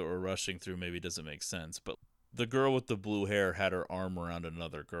stuff that we're rushing through maybe doesn't make sense. But the girl with the blue hair had her arm around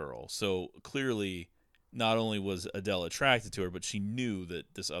another girl. So clearly, not only was Adele attracted to her, but she knew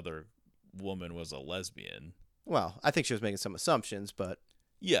that this other woman was a lesbian. Well, I think she was making some assumptions, but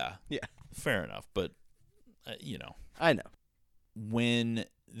Yeah. yeah, Fair enough. But, I know. when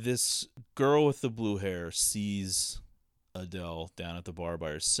this girl with the blue hair sees Adele down at the bar by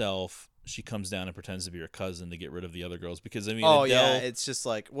herself, she comes down and pretends to be her cousin to get rid of the other girls. Because, I mean, Oh, Adele, yeah, it's just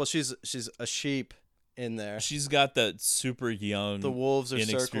like, well, she's a sheep in there. she's got that super young, The wolves are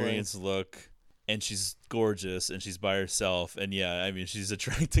inexperienced look, and she's gorgeous, and she's by herself, and yeah, I mean, she's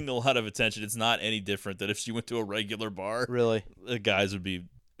attracting a lot of attention. It's not any different than if she went to a regular bar. Really? The guys would be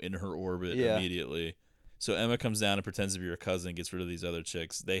in her orbit Yeah. immediately. So Emma comes down and pretends to be her cousin, gets rid of these other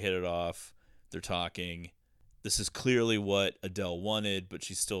chicks. They hit it off. They're talking. This is clearly what Adele wanted, but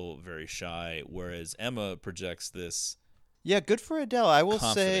she's still very shy, whereas Emma projects this. Yeah, good for Adele. I will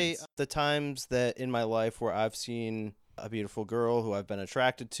say Confidence. the times that in my life where I've seen a beautiful girl who I've been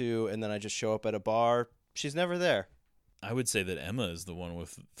attracted to, and then I just show up at a bar, she's never there. I would say that Emma is the one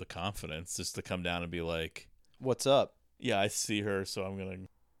with the confidence just to come down and be like, What's up? yeah, I see her, so I'm going to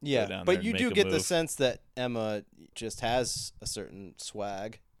Yeah, down there but and you make do a get the move. sense that Emma just has a certain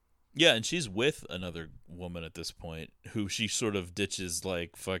swag. Yeah, and she's with another woman at this point who she sort of ditches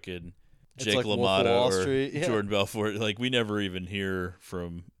like fucking It's Jake like Wolf of LaMotta Wall or Street, yeah. Jordan Belfort. Like, we never even hear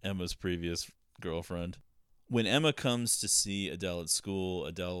from Emma's previous girlfriend. When Emma comes to see Adele at school,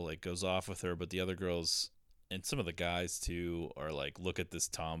 Adele like goes off with her, but the other girls and some of the guys too are like, look at this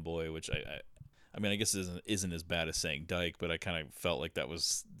tomboy, which I mean, I guess it isn't as bad as saying dyke, but I kind of felt like that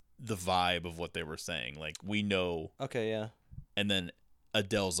was the vibe of what they were saying. Like, we know. Okay, yeah. And then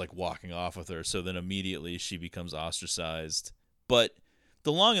Adele's like walking off with her, so then immediately she becomes ostracized. But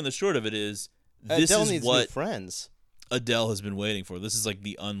the long and the short of it is, this Adele is needs what new friends. Adele has been waiting for. This is like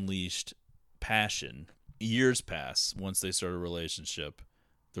the unleashed passion. Years pass once they start a relationship.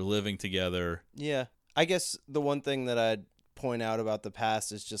 They're living together. Yeah. I guess the one thing that I'd point out about the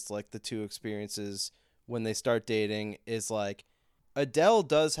past is just like the two experiences when they start dating is like Adele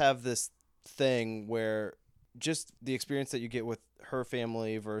does have this thing where just the experience that you get with her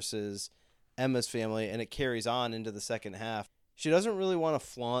family versus Emma's family, and it carries on into the second half. She doesn't really want to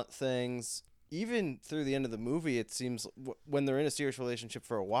flaunt things. Even through the end of the movie, it seems when they're in a serious relationship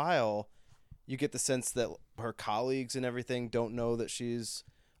for a while, you get the sense that her colleagues and everything don't know that she's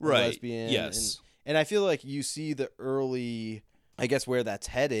a lesbian. Yes. And I feel like you see the early, I guess, where that's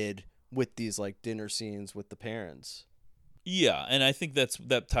headed with these like dinner scenes with the parents. Yeah, and I think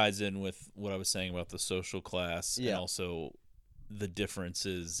that ties in with what I was saying about the social class and Yeah. also the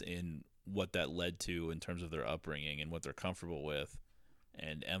differences in what that led to in terms of their upbringing and what they're comfortable with.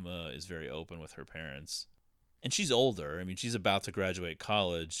 And Emma is very open with her parents. And she's older. I mean, she's about to graduate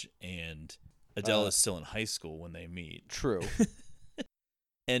college, and Adele is still in high school when they meet. True.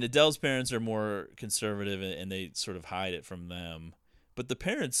 And Adele's parents are more conservative, and they sort of hide it from them. But the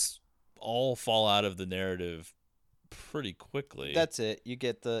parents all fall out of the narrative pretty quickly. That's it. You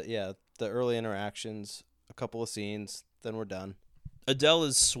get the early interactions, a couple of scenes, then we're done. Adele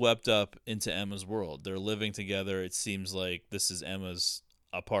is swept up into Emma's world. They're living together. It seems like this is Emma's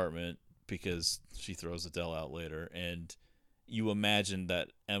apartment, because she throws Adele out later. And you imagine that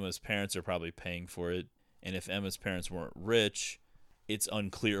Emma's parents are probably paying for it. And if Emma's parents weren't rich, it's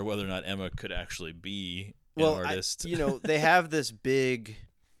unclear whether or not Emma could actually be an artist. They have this big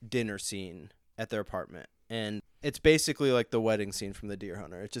dinner scene at their apartment. And it's basically like the wedding scene from The Deer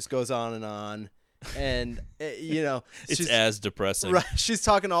Hunter. It just goes on and on. And, it's as depressing. Right. She's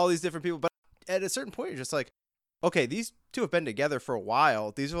talking to all these different people. But at a certain point, you're just like, okay, these two have been together for a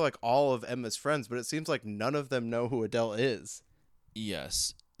while. These are like all of Emma's friends, but it seems like none of them know who Adele is.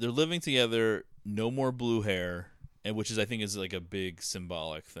 Yes. They're living together, no more blue hair, and which is, I think, is like a big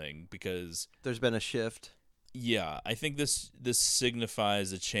symbolic thing because there's been a shift. Yeah, I think this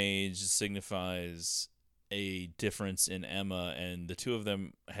signifies a change. It signifies a difference in Emma, and the two of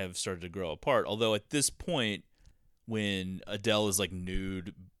them have started to grow apart. Although at this point, when Adele is like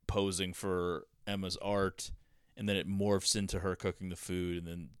nude posing for Emma's art, and then it morphs into her cooking the food, and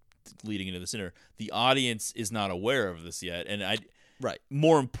then leading into the dinner, the audience is not aware of this yet. And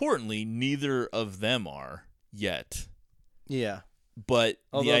more importantly, neither of them are yet. Yeah. But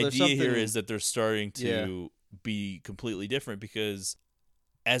the idea here is that they're starting to be completely different because,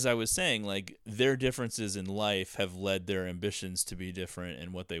 as I was saying, like their differences in life have led their ambitions to be different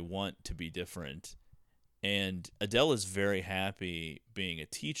and what they want to be different. And Adele is very happy being a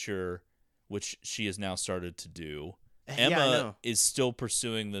teacher, which she has now started to do. Emma is still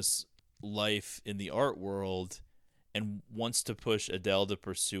pursuing this life in the art world and wants to push Adele to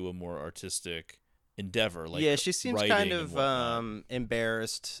pursue a more artistic endeavor. Like she seems kind of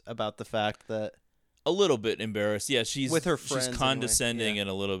embarrassed about the fact that... A little bit embarrassed. Yeah, she's with her friends. She's condescending and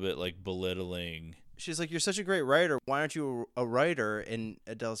a little bit like belittling. She's like, "You're such a great writer. Why aren't you a writer?" And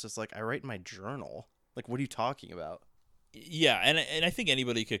Adele's just like, "I write in my journal." Like, what are you talking about? Yeah, and I think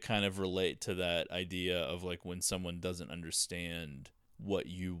anybody could kind of relate to that idea of like when someone doesn't understand what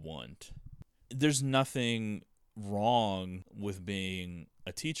you want. There's nothing wrong with being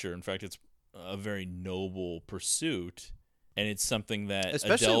a teacher. In fact, it's a very noble pursuit. And it's something that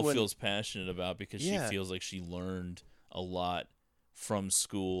Adele feels passionate about because she feels like she learned a lot from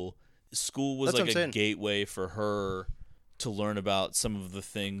school. School was like a gateway for her to learn about some of the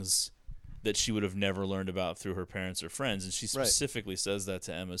things that she would have never learned about through her parents or friends. And she specifically says that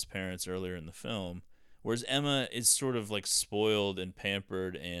to Emma's parents earlier in the film. Whereas Emma is sort of like spoiled and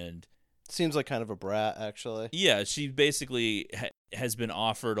pampered and... Seems like kind of a brat, actually. Yeah, she basically has been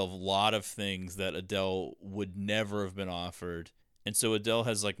offered a lot of things that Adele would never have been offered. And so Adele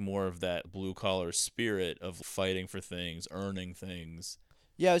has like more of that blue-collar spirit of fighting for things, earning things.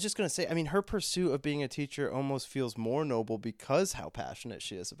 Yeah, I was just going to say, I mean, her pursuit of being a teacher almost feels more noble because how passionate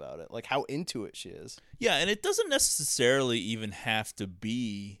she is about it, like how into it she is. Yeah, and it doesn't necessarily even have to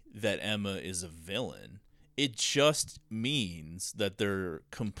be that Emma is a villain. It just means that they're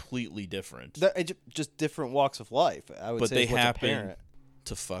completely different. Just different walks of life, I would say. But they happen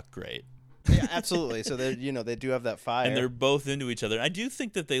to fuck great. Yeah, absolutely. So they do have that fire. And they're both into each other. I do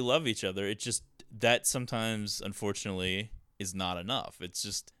think that they love each other. It just, that sometimes, unfortunately, is not enough. It's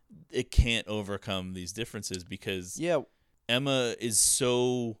just, it can't overcome these differences because Emma is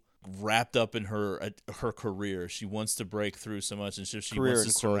so wrapped up in her career. She wants to break through so much, and she wants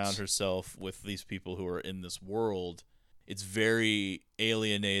to surround herself with these people who are in this world. It's very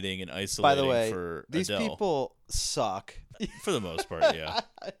alienating and isolating. By the way, for these Adele. People suck for the most part. Yeah,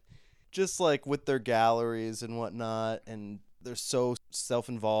 just like with their galleries and whatnot, and they're so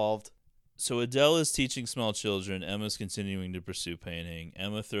self-involved. So Adele is teaching small children. Emma's continuing to pursue painting.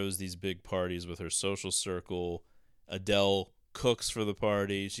 Emma throws these big parties with her social circle. Adele cooks for the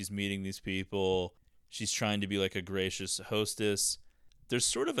party. She's meeting these people. She's trying to be like a gracious hostess. There's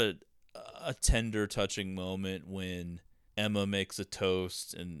sort of a tender, touching moment when Emma makes a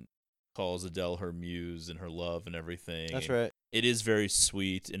toast and calls Adele her muse and her love and everything. That's right. It is very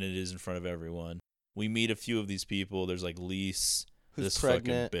sweet, and it is in front of everyone. We meet a few of these people. There's like Lise, who's this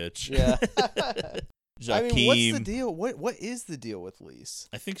pregnant. fucking bitch. Yeah. Joaquim. I mean, what's the deal? What is the deal with Lise?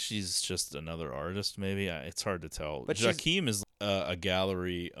 I think she's just another artist, maybe. It's hard to tell. But Joaquim is a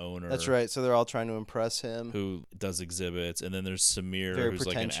gallery owner. That's right. So they're all trying to impress him. Who does exhibits. And then there's Samir, who's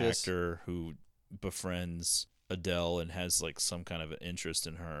like an actor who befriends Adele and has like some kind of an interest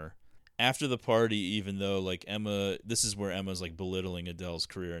in her. After the party, even though like Emma, this is where Emma's like belittling Adele's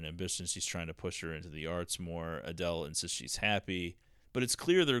career and ambition. She's trying to push her into the arts more. Adele insists she's happy. But it's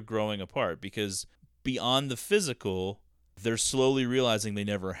clear they're growing apart because beyond the physical, they're slowly realizing they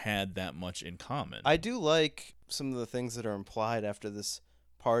never had that much in common. I do like some of the things that are implied after this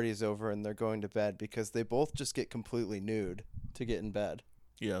party is over and they're going to bed because they both just get completely nude to get in bed.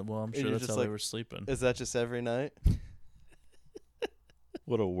 Yeah, well, I'm sure that's how they were sleeping. Is that just every night?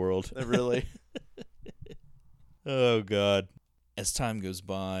 What a world. Really. Oh, God. As time goes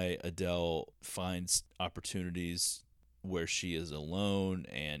by, Adele finds opportunities where she is alone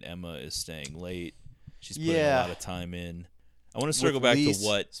and Emma is staying late. She's putting a lot of time in. I want to circle back to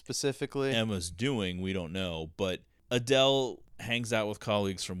what specifically Emma's doing. We don't know. But Adele hangs out with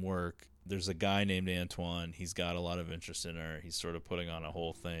colleagues from work. There's a guy named Antoine. He's got a lot of interest in her. He's sort of putting on a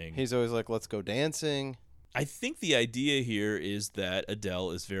whole thing. He's always like, let's go dancing. I think the idea here is that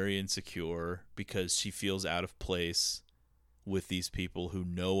Adele is very insecure because she feels out of place with these people who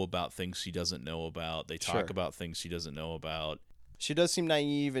know about things she doesn't know about. They talk about things she doesn't know about. She does seem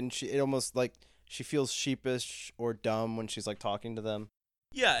naive, and it almost like she feels sheepish or dumb when she's like talking to them.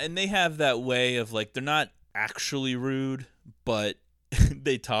 Yeah, and they have that way of like, they're not actually rude, but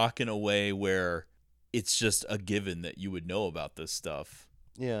they talk in a way where it's just a given that you would know about this stuff.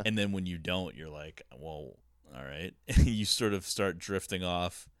 Yeah. And then when you don't, you're like, well, all right. You sort of start drifting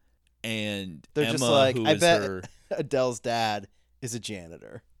off. And they're Emma, just like, who I is bet her... Adele's dad is a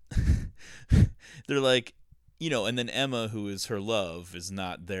janitor. They're like, and then Emma, who is her love, is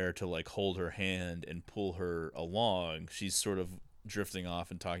not there to like hold her hand and pull her along. She's sort of drifting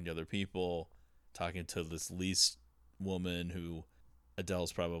off and talking to other people, talking to this least woman who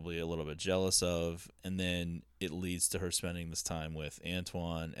Adele's probably a little bit jealous of, and then it leads to her spending this time with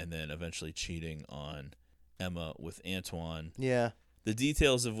Antoine and then eventually cheating on Emma with Antoine. Yeah. The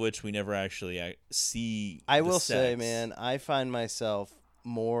details of which we never actually see. I will say, man, I find myself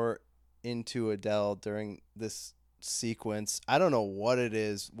more into Adele during this sequence. I don't know what it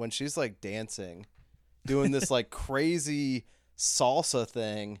is when she's like dancing, doing this like crazy salsa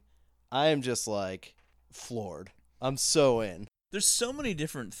thing. I am just like floored. I'm so in. There's so many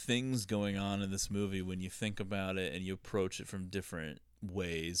different things going on in this movie when you think about it and you approach it from different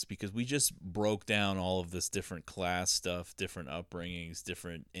ways, because we just broke down all of this different class stuff, different upbringings,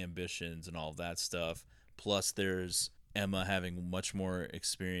 different ambitions, and all of that stuff. Plus, there's Emma having much more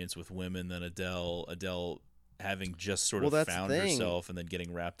experience with women than Adele. Adele having just sort of found herself and then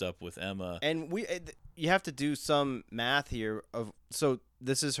getting wrapped up with Emma. And you have to do some math here. So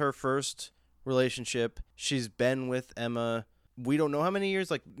this is her first relationship. She's been with Emma. We don't know how many years,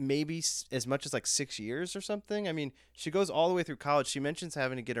 like maybe as much as like 6 years or something. I mean, she goes all the way through college. She mentions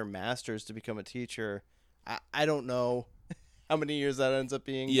having to get her master's to become a teacher. I don't know how many years that ends up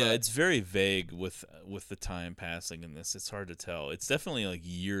being. Yeah, it's very vague with the time passing in this. It's hard to tell. It's definitely like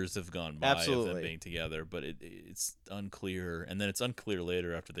years have gone by of them being together, but it's unclear. And then it's unclear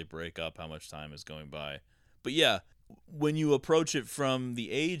later after they break up how much time is going by. But yeah, when you approach it from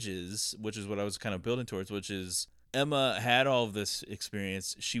the ages, which is what I was kind of building towards, which is Emma had all of this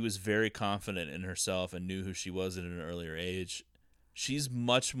experience. She was very confident in herself and knew who she was at an earlier age. She's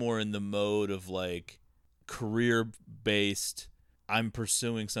much more in the mode of like career-based, I'm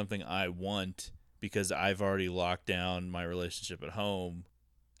pursuing something I want because I've already locked down my relationship at home.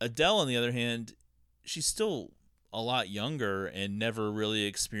 Adele, on the other hand, she's still a lot younger and never really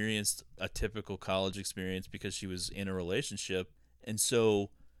experienced a typical college experience because she was in a relationship. And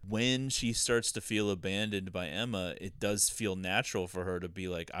so when she starts to feel abandoned by Emma, it does feel natural for her to be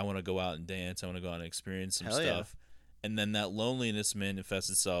like, I want to go out and dance. I want to go out and experience some stuff. Yeah. And then that loneliness manifests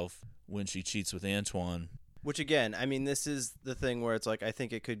itself when she cheats with Antoine. Which, again, I mean, this is the thing where it's like, I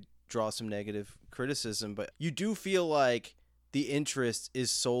think it could draw some negative criticism, but you do feel like the interest is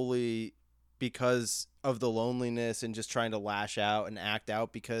solely because of the loneliness and just trying to lash out and act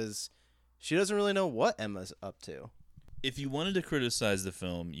out because she doesn't really know what Emma's up to. If you wanted to criticize the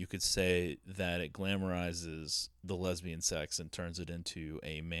film, you could say that it glamorizes the lesbian sex and turns it into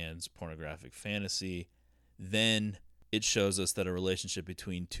a man's pornographic fantasy. Then it shows us that a relationship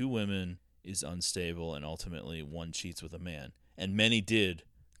between two women is unstable and ultimately one cheats with a man. And many did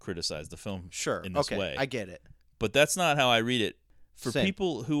criticize the film in this way. I get it. But that's not how I read it. For Same.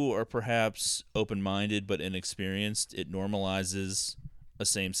 People who are perhaps open-minded but inexperienced, it normalizes a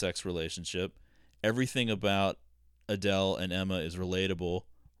same-sex relationship. Everything about Adele and Emma is relatable,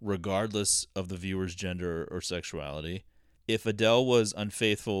 regardless of the viewer's gender or sexuality. If Adele was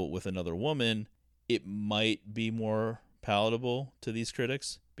unfaithful with another woman, it might be more palatable to these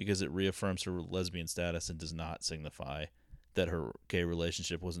critics because it reaffirms her lesbian status and does not signify that her gay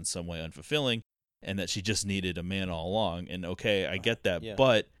relationship was in some way unfulfilling and that she just needed a man all along. And okay, I get that, yeah.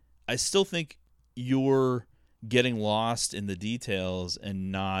 But I still think you're getting lost in the details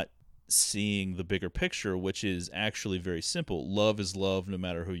and not seeing the bigger picture, which is actually very simple. Love is love no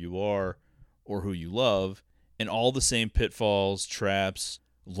matter who you are or who you love, and all the same pitfalls, traps,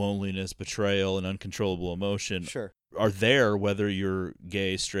 loneliness, betrayal, and uncontrollable emotion Sure. are there whether you're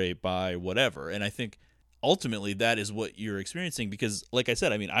gay, straight, bi, whatever. And I think ultimately that is what you're experiencing because, like I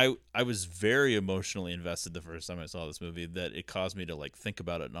said, I mean, I was very emotionally invested the first time I saw this movie that it caused me to like think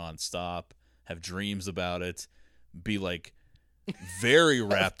about it nonstop, have dreams about it, be like very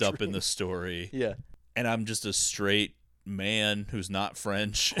wrapped up in the story. Yeah. And I'm just a straight man who's not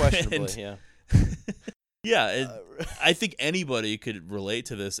French. Questionably, yeah. Yeah, I think anybody could relate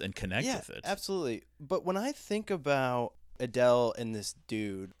to this and connect with it. Absolutely. But when I think about Adele and this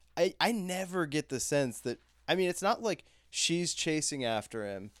dude, I never get the sense that, I mean, it's not like she's chasing after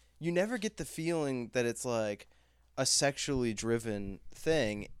him. You never get the feeling that it's like a sexually driven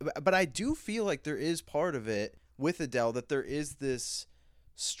thing. But I do feel like there is part of it with Adele that there is this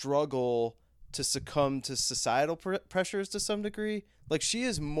struggle to succumb to societal pressures to some degree. Like she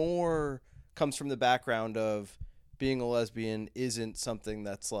is more, comes from the background of being a lesbian isn't something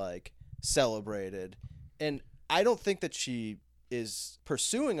that's like celebrated. And I don't think that she is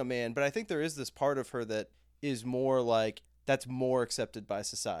pursuing a man, but I think there is this part of her that is more like that's more accepted by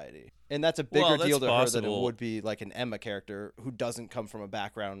society. And that's a bigger deal to her than it would be like an Emma character who doesn't come from a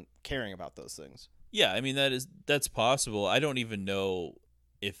background caring about those things. Yeah, I mean that's possible. I don't even know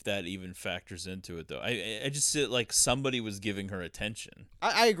if that even factors into it though. I just see it like somebody was giving her attention.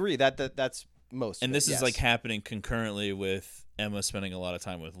 I agree that's most. And of this it, is like happening concurrently with Emma spending a lot of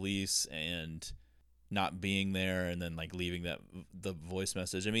time with Lise and not being there and then like leaving the voice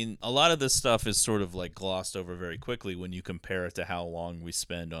message. I mean, a lot of this stuff is sort of like glossed over very quickly when you compare it to how long we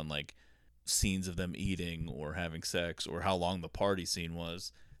spend on like scenes of them eating or having sex or how long the party scene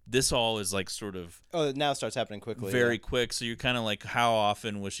was. This all is like sort of now it starts happening quickly. Very quick. So you're kind of like, how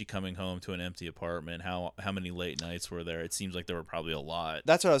often was she coming home to an empty apartment? How many late nights were there? It seems like there were probably a lot.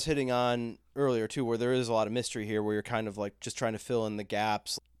 That's what I was hitting on earlier too, where there is a lot of mystery here where you're kind of like just trying to fill in the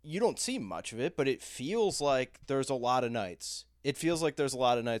gaps. You don't see much of it, but it feels like there's a lot of nights. It feels like there's a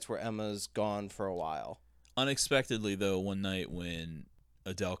lot of nights where Emma's gone for a while. Unexpectedly, though, one night when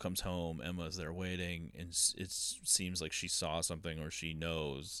Adele comes home, Emma's there waiting, and it seems like she saw something or she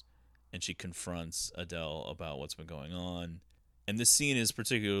knows, and she confronts Adele about what's been going on. And this scene is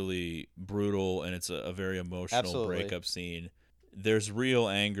particularly brutal, and it's a very emotional breakup scene. There's real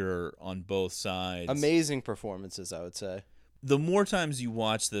anger on both sides. Amazing performances, I would say. The more times you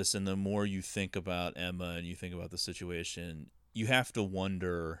watch this and the more you think about Emma and you think about the situation, you have to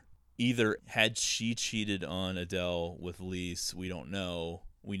wonder, either had she cheated on Adele with Lise, we don't know,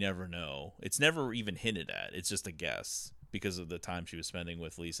 we never know. It's never even hinted at. It's just a guess because of the time she was spending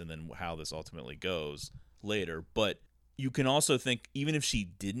with Lise and then how this ultimately goes later. But you can also think, even if she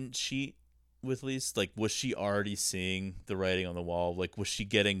didn't cheat with Lise, like, was she already seeing the writing on the wall? Like, was she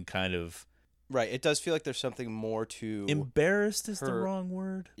getting kind of... Right, it does feel like there's something more to... Embarrassed is the wrong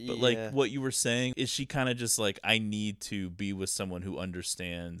word. But Yeah. like what you were saying, is she kind of just like, I need to be with someone who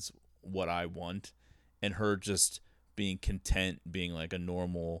understands what I want, and her just being content being like a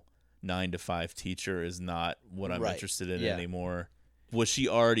normal 9-to-5 teacher is not what I'm interested in anymore. Was she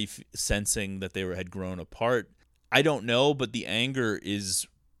already sensing that they had grown apart? I don't know, but the anger is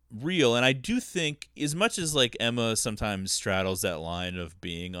real, and I do think, as much as like Emma sometimes straddles that line of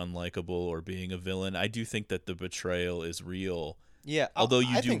being unlikable or being a villain, I do think that the betrayal is real. Yeah, although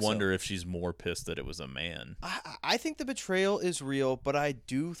you do wonder if she's more pissed that it was a man. I think the betrayal is real, but I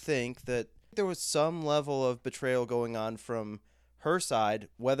do think that there was some level of betrayal going on from her side,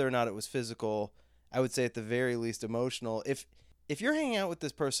 whether or not it was physical. I would say at the very least emotional. If you're hanging out with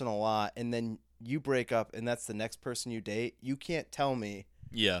this person a lot and then you break up and that's the next person you date, you can't tell me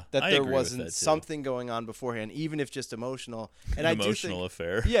that there wasn't something going on beforehand, even if just emotional. And An emotional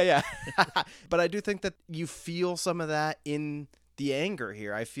affair. Yeah. But I do think that you feel some of that in the anger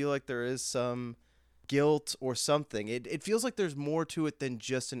here. I feel like there is some guilt or something. It feels like there's more to it than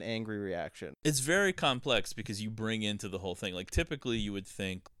just an angry reaction. It's very complex because you bring into the whole thing. Like, typically you would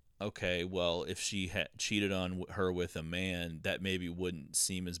think, okay, well, if she had cheated on her with a man, that maybe wouldn't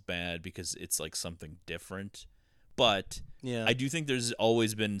seem as bad because it's like something different. But yeah, I do think there's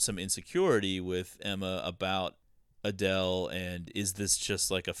always been some insecurity with Emma about Adele, and is this just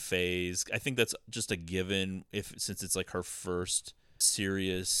like a phase? I think that's just a given, since it's like her first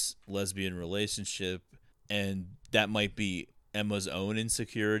serious lesbian relationship, and that might be Emma's own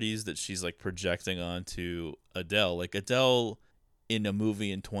insecurities that she's like projecting onto Adele. Like, Adele in a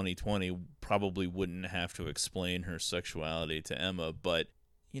movie in 2020 probably wouldn't have to explain her sexuality to Emma, but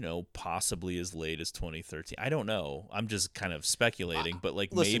possibly as late as 2013. I don't know. I'm just kind of speculating, but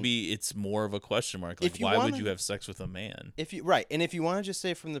like, listen, maybe it's more of a question mark. Like, why would you have sex with a man? And if you want to just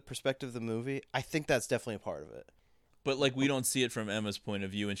say from the perspective of the movie, I think that's definitely a part of it. But, like, we don't see it from Emma's point of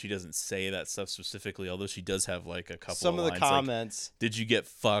view, and she doesn't say that stuff specifically, although she does have, like, a couple Some of the lines, comments. like, did you get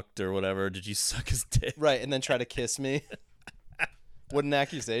fucked or whatever? Did you suck his dick? Right, and then try to kiss me. What an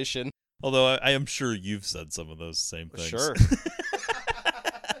accusation. Although I am sure you've said some of those same things. Sure.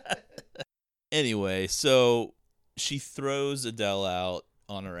 Anyway, so she throws Adele out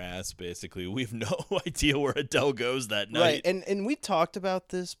on her ass, basically. We have no idea where Adele goes that night. Right, and we talked about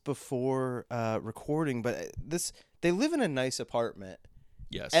this before recording, but they live in a nice apartment.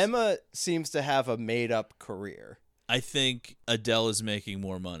 Yes. Emma seems to have a made-up career. I think Adele is making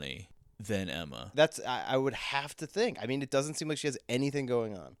more money than Emma. I would have to think. I mean, it doesn't seem like she has anything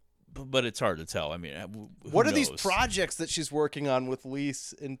going on. But it's hard to tell. I mean, what are knows? these projects that she's working on with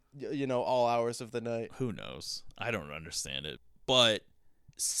Lise in, all hours of the night? Who knows? I don't understand it. But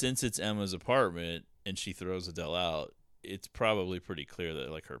since it's Emma's apartment and she throws Adele out, it's probably pretty clear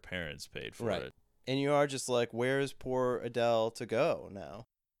that, like, her parents paid for it. And you are just like, where's poor Adele to go now?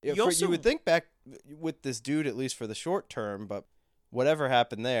 You would think back with this dude, at least for the short term, but whatever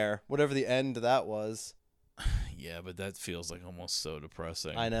happened there, whatever the end of that was. Yeah, but that feels like almost so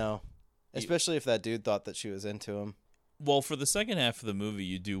depressing. I know. Especially if that dude thought that she was into him. Well, for the second half of the movie,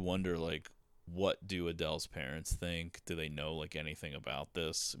 you do wonder, like, what do Adele's parents think? Do they know, like, anything about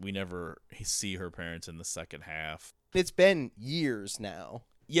this? We never see her parents in the second half. It's been years now.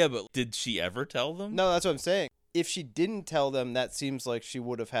 Yeah, but did she ever tell them? No, that's what I'm saying. If she didn't tell them, that seems like she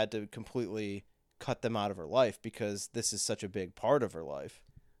would have had to completely cut them out of her life because this is such a big part of her life.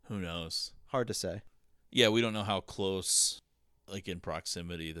 Who knows? Hard to say. Yeah, we don't know how close, like, in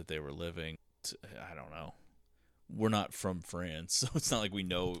proximity that they were living. I don't know. We're not from France, so it's not like we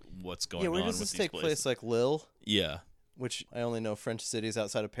know what's going on with these places. Yeah, where does this take place? Like Lille? Yeah. Which I only know French cities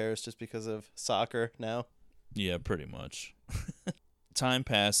outside of Paris just because of soccer now. Yeah, pretty much. Time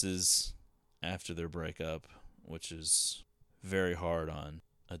passes after their breakup, which is very hard on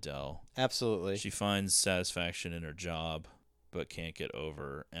Adele. Absolutely. She finds satisfaction in her job, but can't get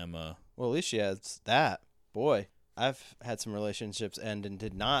over Emma. Well, at least she has that. Boy, I've had some relationships end and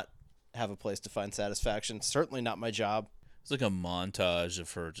did not have a place to find satisfaction. Certainly not my job. It's like a montage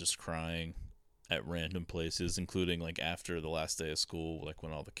of her just crying at random places, including, like, after the last day of school, like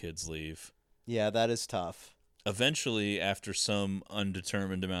when all the kids leave. Yeah, that is tough. Eventually, after some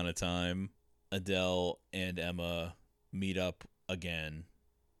undetermined amount of time, Adele and Emma meet up again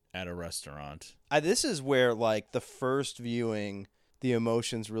at a restaurant. This is where, like, the first viewing, the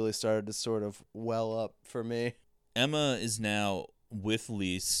emotions really started to sort of well up for me. Emma is now with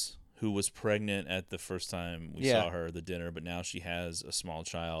Lise, who was pregnant at the first time we saw her at the dinner, but now she has a small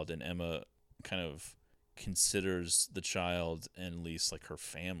child, and Emma kind of considers the child and Lise like her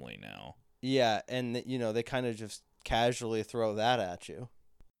family now. Yeah, and, they kind of just casually throw that at you.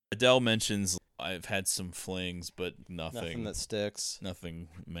 Adele mentions, I've had some flings, but nothing. Nothing that sticks. Nothing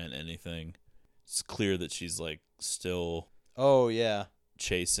meant anything. It's clear that she's, like, still Oh, yeah.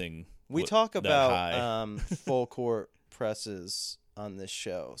 chasing. We talk about full court presses on this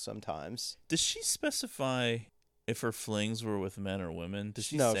show sometimes. Does she specify if her flings were with men or women? Does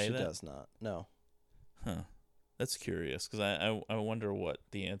she no, say she that? does not. No. Huh. That's curious, because I wonder what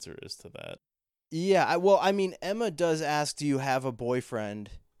the answer is to that. Yeah, Emma does ask, do you have a boyfriend?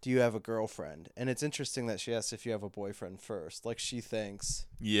 Do you have a girlfriend? And it's interesting that she asks if you have a boyfriend first. Like, she thinks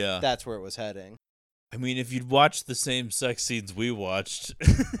that's where it was heading. I mean, if you'd watched the same sex scenes we watched,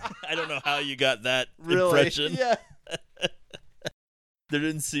 I don't know how you got that impression. Yeah. There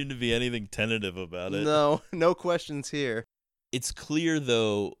didn't seem to be anything tentative about it. No questions here. It's clear,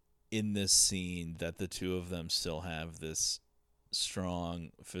 though, in this scene that the two of them still have this strong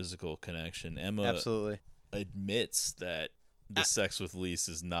physical connection. Emma absolutely admits that the sex with Lise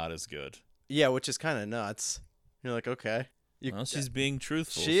is not as good. Yeah, which is kind of nuts. You're like, okay. Well, she's being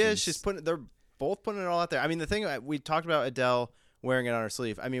truthful. She is. They're both putting it all out there. I mean, the thing we talked about Adele wearing it on her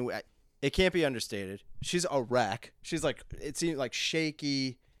sleeve. I mean, it can't be understated. She's a wreck. She's like, it seemed like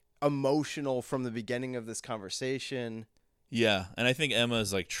shaky, emotional from the beginning of this conversation. Yeah, and I think Emma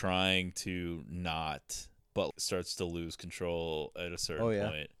is, like, trying to not, but starts to lose control at a certain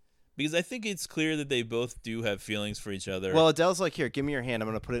point. Because I think it's clear that they both do have feelings for each other. Well, Adele's like, here, give me your hand. I'm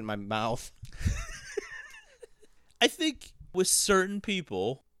going to put it in my mouth. I think with certain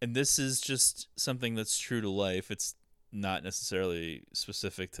people, and this is just something that's true to life, it's not necessarily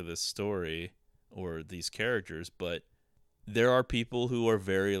specific to this story or these characters, but there are people who are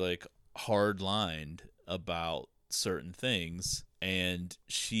very, like, hard-lined about certain things, and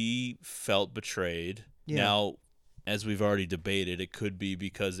she felt betrayed. Now, as we've already debated, it could be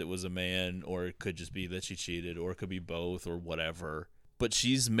because it was a man, or it could just be that she cheated, or it could be both, or whatever. but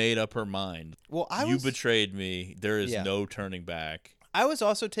she's made up her mind. Well, You betrayed me. There is no turning back. I was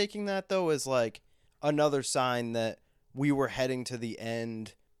also taking that, though, as like another sign that we were heading to the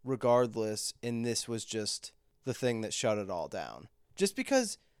end regardless, and this was just the thing that shut it all down. Just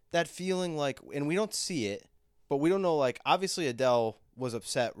because that feeling like, and we don't see it, but we don't know, like, obviously Adele was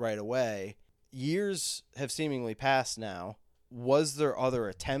upset right away. Years have seemingly passed now. Was there other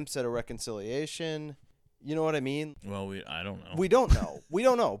attempts at a reconciliation? You know what I mean? Well, I don't know. We don't know. We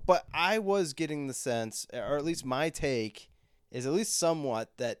don't know. But I was getting the sense, or at least my take is at least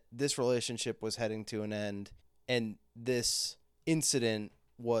somewhat, that this relationship was heading to an end, and this incident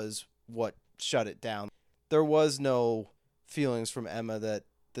was what shut it down. There was no feelings from Emma that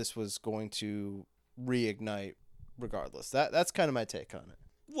this was going to reignite regardless. That's kind of my take on it.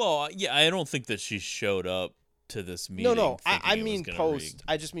 Well, yeah, I don't think that she showed up to this meeting. No, I thinking it was mean gonna post.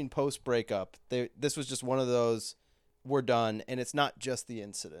 I just mean post breakup. This was just one of those, we're done, and it's not just the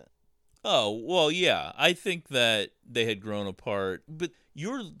incident. Oh, well, yeah. I think that they had grown apart, but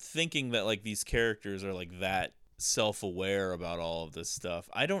you're thinking that like these characters are like that self-aware about all of this stuff.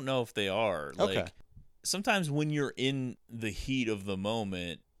 I don't know if they are. Okay. Like sometimes when you're in the heat of the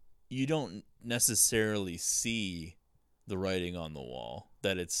moment, you don't necessarily see the writing on the wall,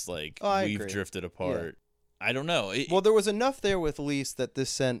 that it's like we've agree. drifted apart. Yeah. I don't know. Well, there was enough there with Lise that this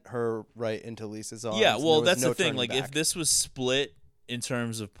sent her right into Lisa's arms. Yeah, well, that's no the thing. turning Like, back. if this was split in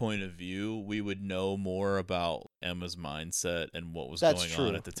terms of point of view, we would know more about Emma's mindset and what was That's going on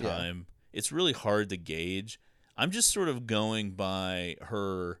true. at the time. Yeah. It's really hard to gauge. I'm just sort of going by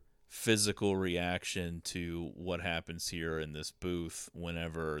her physical reaction to what happens here in this booth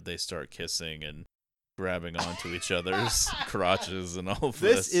whenever they start kissing and grabbing onto each other's crotches and all of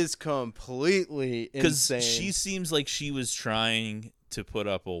this. This is completely insane. Because she seems like she was trying to put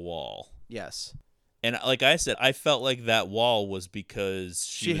up a wall. Yes. And like I said, I felt like that wall was because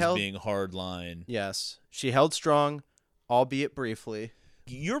she was being hardline. Yes. She held strong, albeit briefly.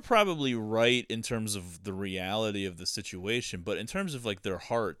 You're probably right in terms of the reality of the situation, but in terms of like their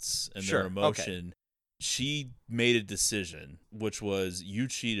hearts and their emotion, she made a decision, which was, you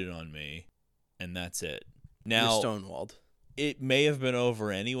cheated on me, and that's it. Now, You're stonewalled. It may have been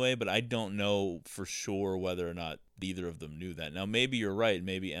over anyway, but I don't know for sure whether or not either of them knew that. Now, maybe you're right.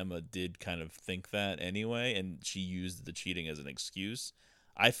 Maybe Emma did kind of think that anyway, and she used the cheating as an excuse.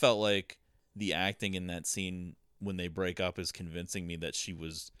 I felt like the acting in that scene when they break up is convincing me that she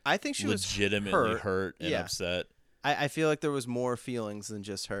was legitimately hurt and upset. I feel like there was more feelings than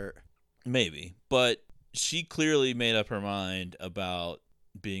just hurt. Maybe. But she clearly made up her mind about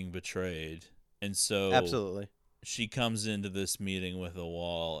being betrayed. And so absolutely, she comes into this meeting with a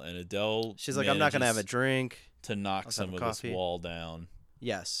wall, and Adele, she's like, I'm not going to have a drink. To knock some of this wall down.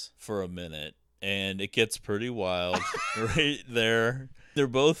 Yes. For a minute. And it gets pretty wild right there. They're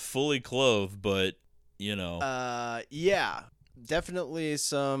both fully clothed, but, you know. Yeah. Definitely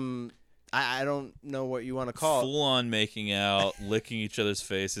some, I don't know what you want to call it. Full on making out, licking each other's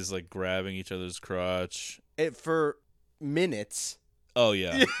faces, like grabbing each other's crotch. For minutes. Oh,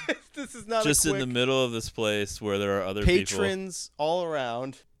 yeah. This is not just in the middle of this place where there are other patrons all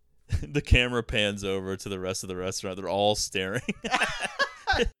around. The camera pans over to the rest of the restaurant. They're all staring.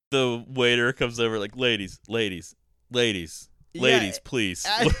 The waiter comes over like, ladies, please.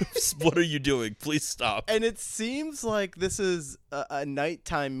 What are you doing? Please stop. And it seems like this is a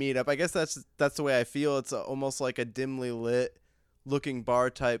nighttime meetup. I guess that's the way I feel. It's almost like a dimly lit looking bar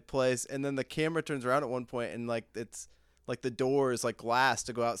type place. And then the camera turns around at one point and like it's like the door is like glass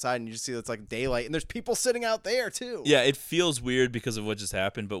to go outside, and you just see it's like daylight, and there's people sitting out there too. Yeah, it feels weird because of what just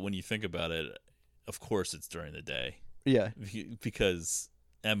happened, but when you think about it, of course it's during the day. Yeah. Because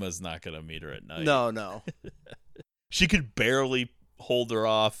Emma's not going to meet her at night. No. She could barely hold her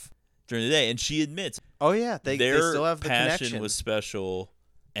off during the day, and she admits. Oh yeah, they still have the passion connection. Was special,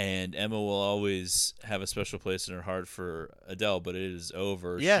 and Emma will always have a special place in her heart for Adele, but it is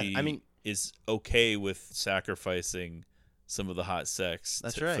over. Yeah, she is okay with sacrificing some of the hot sex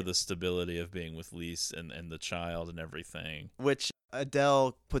for the stability of being with Lise and the child and everything. Which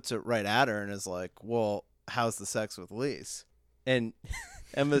Adele puts it right at her and is like, well, how's the sex with Lise? And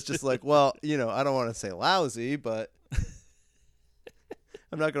Emma's just like, well, I don't want to say lousy, but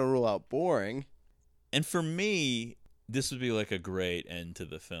I'm not going to rule out boring. And for me, this would be like a great end to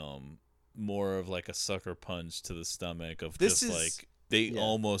the film. More of like a sucker punch to the stomach of they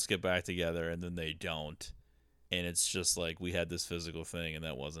almost get back together and then they don't. And it's just like, we had this physical thing and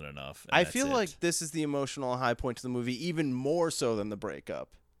that wasn't enough. I feel like this is the emotional high point to the movie, even more so than the breakup.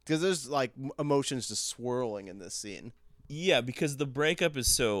 Because there's like emotions just swirling in this scene. Yeah, because the breakup is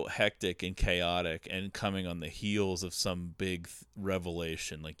so hectic and chaotic and coming on the heels of some big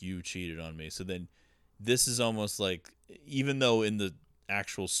revelation, like you cheated on me. So then this is almost like, even though in the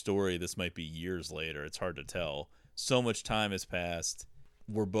actual story this might be years later, it's hard to tell. So much time has passed.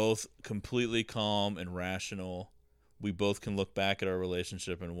 We're both completely calm and rational. We both can look back at our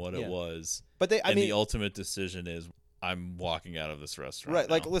relationship and what it was. But the ultimate decision is, I'm walking out of this restaurant. Right,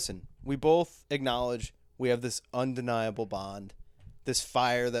 now. like, listen, we both acknowledge we have this undeniable bond, this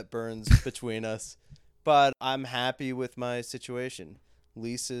fire that burns between us, but I'm happy with my situation.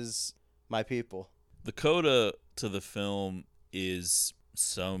 Lisa's my people. The coda to the film is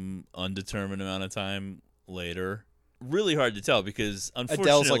some undetermined amount of time later. Really hard to tell because,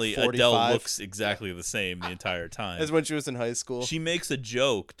 unfortunately, Adele looks exactly the same the entire time. As when she was in high school. She makes a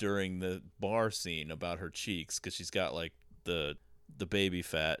joke during the bar scene about her cheeks because she's got, like, the baby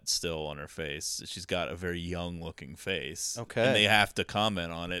fat still on her face. She's got a very young-looking face. Okay. And they have to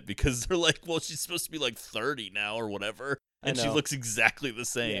comment on it because they're like, well, she's supposed to be, like, 30 now or whatever. And she looks exactly the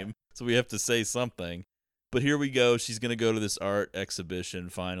same. Yeah. So we have to say something. But here we go. She's going to go to this art exhibition.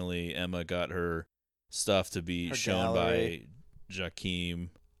 Finally, Emma got her stuff to be shown by Jakeem.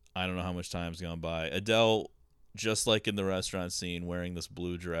 I don't know how much time's gone by. Adele, just like in the restaurant scene, wearing this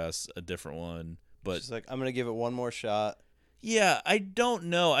blue dress, a different one. But she's like, I'm going to give it one more shot. Yeah, I don't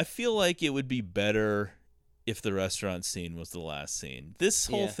know. I feel like it would be better if the restaurant scene was the last scene. This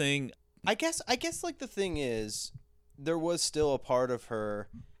whole thing... I guess like the thing is, there was still a part of her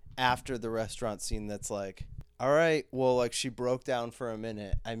after the restaurant scene that's like, all right, well, like, she broke down for a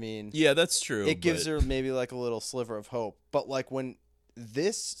minute. I mean... Yeah, that's true. It gives her maybe, like, a little sliver of hope. But, like, when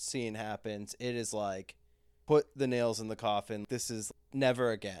this scene happens, it is like, put the nails in the coffin. This is never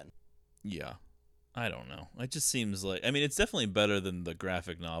again. Yeah. I don't know. It just seems like... I mean, it's definitely better than the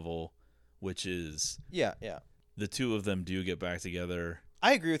graphic novel, which is... Yeah. The two of them do get back together.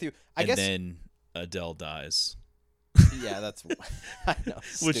 I agree with you. I guess... And then Adele dies. Yeah, that's... I know.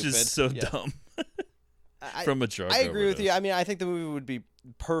 Which is so dumb. From a drug I agree overdose. with you. I mean, I think the movie would be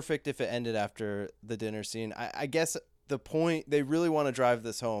perfect if it ended after the dinner scene. I guess the point, they really want to drive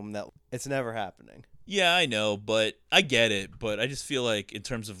this home that it's never happening. Yeah, I know, but I get it. But I just feel like in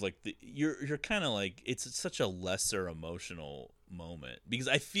terms of like you're kind of like, it's such a lesser emotional moment because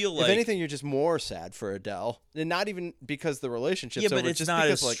I feel like, if anything, you're just more sad for Adele, and not even because the relationship's but over, it's just not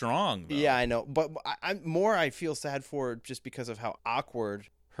because, as like, strong. Though. Yeah, I know, but I feel sad for her just because of how awkward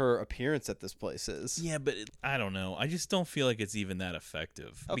her appearance at this place is. Yeah, but I don't know. I just don't feel like it's even that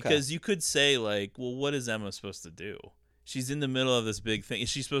effective. Okay. Because you could say, like, well, what is Emma supposed to do? She's in the middle of this big thing. Is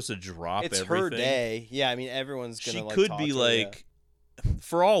she supposed to drop it's everything? It's her day. Yeah, I mean, everyone's going to, like, She could talk be to her, like,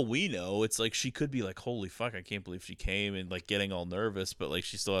 for all we know, it's like she could be like, holy fuck, I can't believe she came, and, like, getting all nervous, but, like,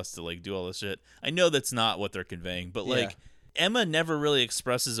 she still has to, like, do all this shit. I know that's not what they're conveying, but, like, Emma never really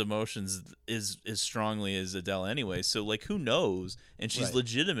expresses emotions as strongly as Adele anyway, so, like, who knows? And she's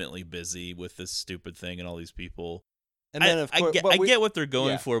legitimately busy with this stupid thing and all these people. And then, of course, I get what they're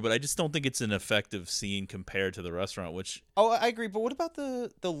going for, but I just don't think it's an effective scene compared to the restaurant, which... Oh, I agree, but what about the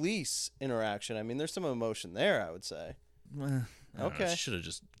lease interaction? I mean, there's some emotion there, I would say. Okay. She should have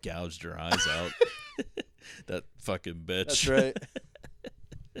just gouged her eyes out. That fucking bitch. That's right.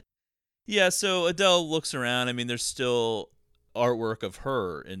 Yeah, so Adele looks around. I mean, there's still artwork of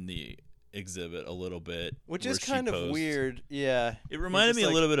her in the exhibit a little bit. Which is kind of weird. Yeah. It reminded me a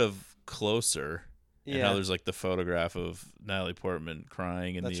little bit of Closer. Yeah. And how there's like the photograph of Natalie Portman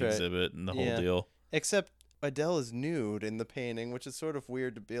crying in the exhibit and the whole deal. Except Adele is nude in the painting, which is sort of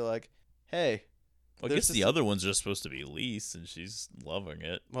weird to be like, hey. Well, I guess the other one's just supposed to be Lise, and she's loving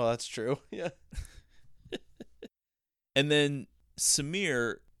it. Well, that's true. Yeah. And then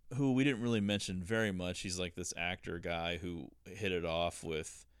Samir, who we didn't really mention very much, he's like this actor guy who hit it off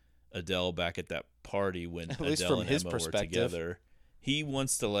with Adele back at that party when Adele and Emma were together. He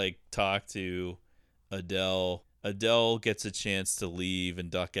wants to like talk to Adele. Adele gets a chance to leave and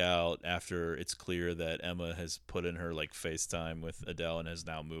duck out after it's clear that Emma has put in her like FaceTime with Adele and has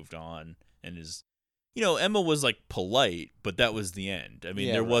now moved on and is, you know, Emma was like polite, but that was the end. I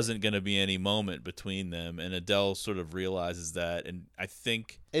mean, there wasn't going to be any moment between them, and Adele sort of realizes that, and I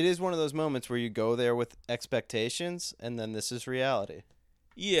think it is one of those moments where you go there with expectations and then this is reality.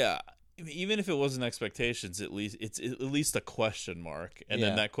 Yeah. Even if it wasn't expectations, at least it's at least a question mark, and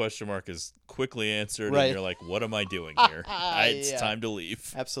then that question mark is quickly answered, and you're like, "What am I doing here? It's time to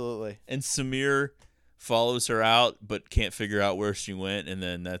leave." Absolutely. And Samir follows her out, but can't figure out where she went, and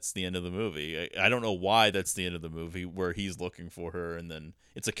then that's the end of the movie. I don't know why that's the end of the movie, where he's looking for her, and then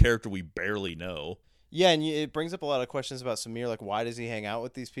it's a character we barely know. Yeah, and it brings up a lot of questions about Samir. Like, why does he hang out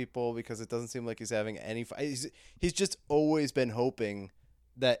with these people? Because it doesn't seem like he's having any fun. He's just always been hoping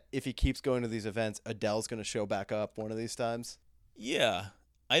that if he keeps going to these events, Adele's going to show back up one of these times. Yeah.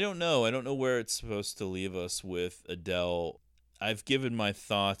 I don't know. I don't know where it's supposed to leave us with Adele. I've given my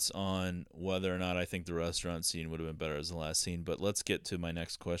thoughts on whether or not I think the restaurant scene would have been better as the last scene, but let's get to my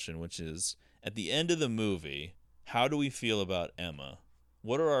next question, which is, at the end of the movie, how do we feel about Emma?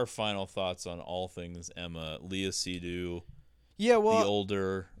 What are our final thoughts on all things Emma, Leah Seydoux, Yeah, well, the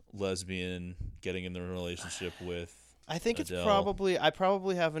older lesbian getting in the relationship with I think Adele? I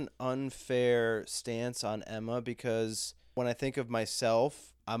probably have an unfair stance on Emma because when I think of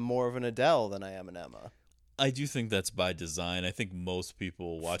myself, I'm more of an Adele than I am an Emma. I do think that's by design. I think most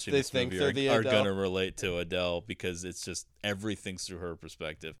people watching They this think they're movie the are Adele. going to relate to Adele because it's just everything's through her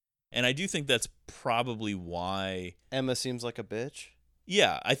perspective. And I do think that's probably why. Emma seems like a bitch.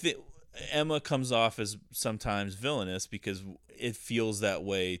 Yeah, I think Emma comes off as sometimes villainous because it feels that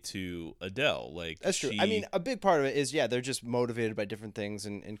way to Adele. Like, That's true. I mean, a big part of it is, yeah, they're just motivated by different things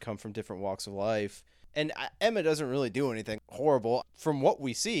and come from different walks of life. And Emma doesn't really do anything horrible. From what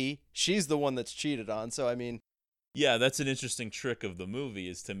we see, she's the one that's cheated on. So, I mean, yeah, that's an interesting trick of the movie,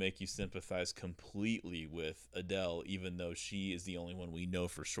 is to make you sympathize completely with Adele, even though she is the only one we know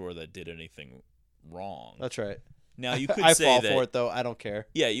for sure that did anything wrong. that's right. Now, you could I say fall that, for it, though. I don't care.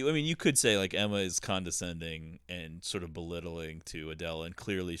 yeah, you could say like Emma is condescending and sort of belittling to Adele, and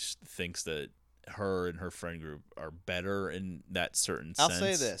clearly thinks that her and her friend group are better in that certain I'll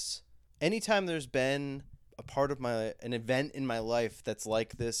sense. say this. Anytime there's been a part of an event in my life that's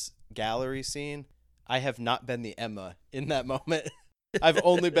like this gallery scene, I have not been the Emma in that moment. I've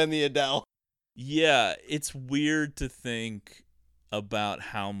only been the Adele. Yeah, it's weird to think about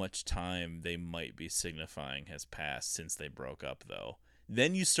how much time they might be signifying has passed since they broke up, though.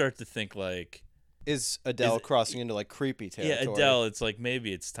 Then you start to think, like, Is Adele crossing into like creepy territory? yeah, Adele, it's like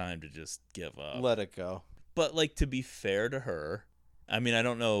maybe it's time to just give up. Let it go. But, like, to be fair to her, I mean, I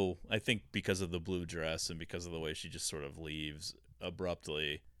don't know. I think because of the blue dress and because of the way she just sort of leaves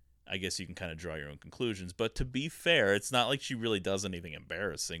abruptly, I guess you can kind of draw your own conclusions. But to be fair, it's not like she really does anything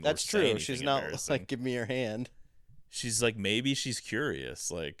embarrassing. That's or say true. anything She's not embarrassing. like, give me your hand. She's like, maybe she's curious.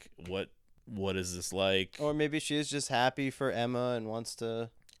 Like, what is this like? Or maybe she is just happy for Emma and wants to.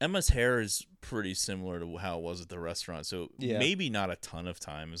 Emma's hair is pretty similar to how it was at the restaurant. So Yeah. maybe not a ton of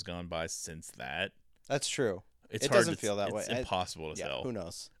time has gone by since that. That's true. It's It hard doesn't to, feel that way. It's impossible to Yeah, tell. who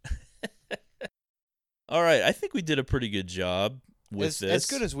knows? All right, I think we did a pretty good job with this. As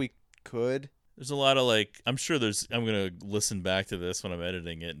good as we could. There's a lot of like, I'm gonna listen back to this when I'm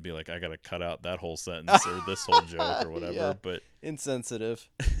editing it and be like, I gotta cut out that whole sentence or this whole joke or whatever. Yeah. But Insensitive.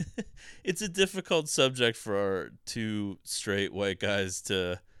 it's a difficult subject for our two straight white guys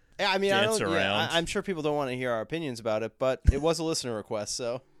to. Yeah, I mean, dance around. I'm sure people don't want to hear our opinions about it, but it was a listener request,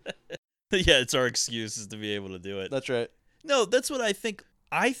 so Yeah, it's our excuse is to be able to do it. that's right. No, that's what I think.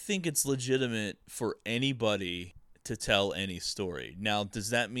 I think it's legitimate for anybody to tell any story. Now,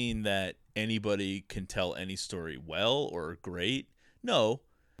 does that mean that anybody can tell any story well or great? No.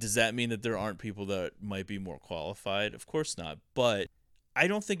 Does that mean that there aren't people that might be more qualified? Of course not. But I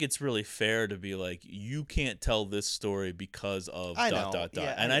don't think it's really fair to be like, you can't tell this story because of ...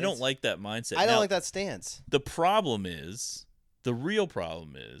 Yeah, and I don't like that mindset. I don't Now, like that stance. the real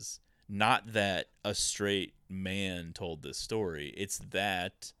problem is not that a straight man told this story. It's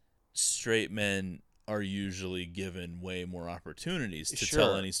that straight men are usually given way more opportunities to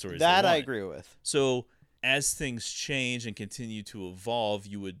tell any stories that they I want. agree with. So as things change and continue to evolve,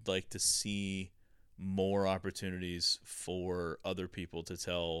 you would like to see more opportunities for other people to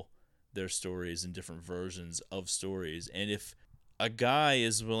tell their stories and different versions of stories. And if a guy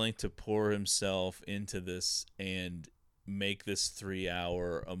is willing to pour himself into this and make this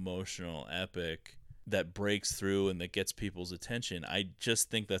 3-hour emotional epic that breaks through and that gets people's attention, I just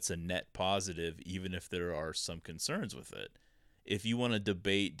think that's a net positive, even if there are some concerns with it. If you want to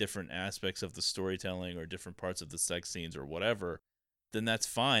debate different aspects of the storytelling or different parts of the sex scenes or whatever, then that's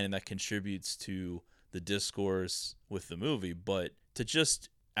fine, and that contributes to the discourse with the movie. But to just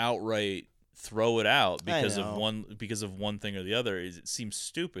outright throw it out because of one thing or the other, it seems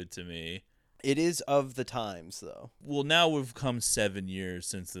stupid to me. It is of the times, though. Well, now we've come 7 years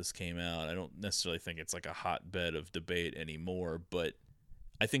since this came out. I don't necessarily think it's like a hotbed of debate anymore, but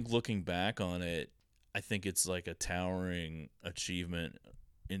I think looking back on it, I think it's like a towering achievement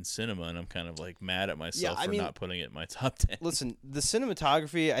in cinema, and I'm kind of like mad at myself for not putting it in my top 10. Listen, the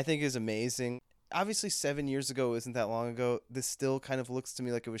cinematography I think is amazing. Obviously 7 years ago isn't that long ago. This still kind of looks to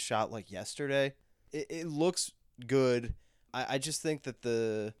me like it was shot like yesterday. It looks good. I just think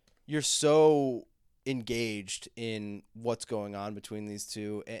that you're so engaged in what's going on between these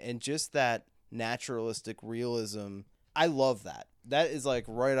two, and just that naturalistic realism. I love that. That is like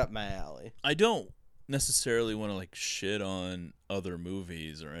right up my alley. I don't necessarily want to like shit on other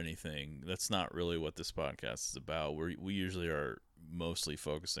movies or anything. That's not really what this podcast is about. We usually are mostly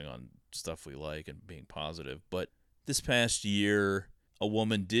focusing on stuff we like and being positive. But this past year, a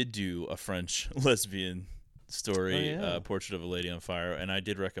woman did do a French lesbian story, Portrait of a Lady on Fire, and I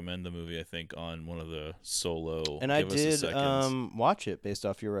did recommend the movie, I think, on one of the solo. And I did watch it based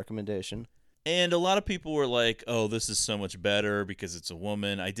off your recommendation. And a lot of people were like, oh, this is so much better because it's a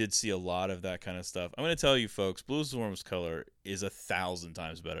woman. I did see a lot of that kind of stuff. I'm going to tell you, folks, Blue is the Warmest Color is 1,000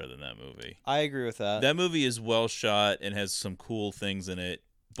 times better than that movie. I agree with that. That movie is well shot and has some cool things in it.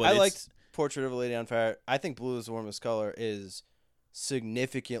 But I liked Portrait of a Lady on Fire. I think Blue is the Warmest Color is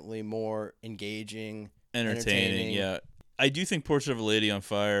significantly more engaging, entertaining. Yeah. I do think Portrait of a Lady on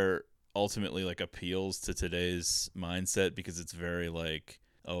Fire ultimately like appeals to today's mindset because it's very like,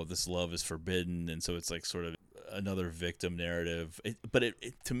 oh, this love is forbidden, and so it's like sort of another victim narrative. But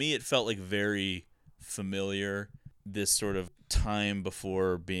to me, it felt like very familiar. This sort of time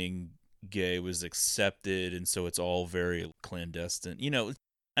before being gay was accepted, and so it's all very clandestine. You know,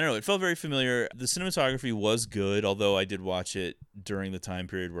 I don't know. It felt very familiar. The cinematography was good, although I did watch it during the time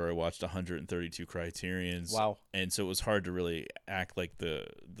period where I watched 132 Criterions. Wow. And so it was hard to really act like the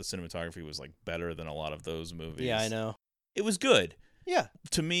cinematography was like better than a lot of those movies. Yeah, I know. It was good. Yeah.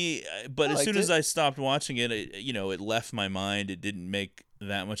 To me, but as soon as I stopped watching it, it left my mind. It didn't make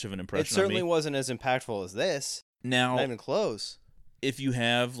that much of an impression It certainly on me. wasn't as impactful as this. Now, not even close. If you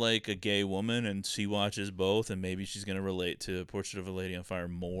have like a gay woman and she watches both, and maybe she's going to relate to Portrait of a Lady on Fire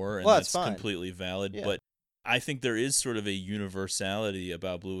more, and that's fine. Completely valid. Yeah. But I think there is sort of a universality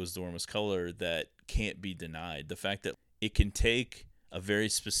about Blue is the Warmest Color that can't be denied. The fact that it can take a very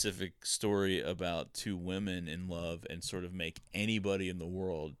specific story about two women in love and sort of make anybody in the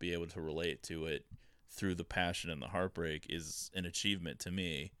world be able to relate to it through the passion and the heartbreak is an achievement to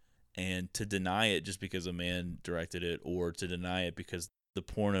me. And to deny it just because a man directed it, or to deny it because the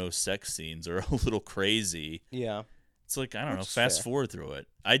porno sex scenes are a little crazy. Yeah. It's like, I don't know, fast forward through it.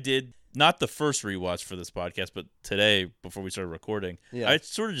 I did not the first rewatch for this podcast, but today, before we started recording, I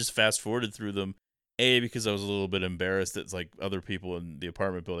sort of just fast forwarded through them. A, because I was a little bit embarrassed that like other people in the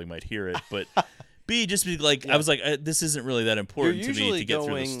apartment building might hear it, but B, just be like, I was like, this isn't really that important to me to get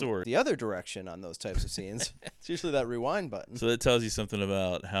through the story. The other direction on those types of scenes. It's usually that rewind button. So that tells you something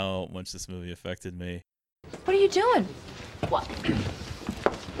about how much this movie affected me. What are you doing? What?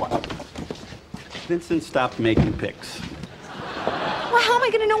 Vincent stopped making pics. Well, how am I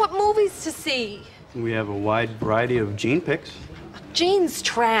going to know what movies to see? We have a wide variety of Gene pics. Gene's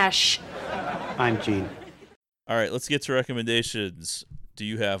trash. I'm Gene. All right, let's get to recommendations. Do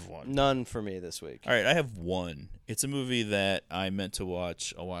you have one? None for me this week. All right, I have one. It's a movie that I meant to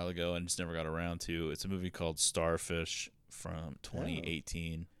watch a while ago and just never got around to. It's a movie called Starfish from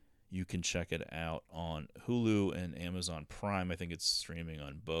 2018. You can check it out on Hulu and Amazon Prime. I think it's streaming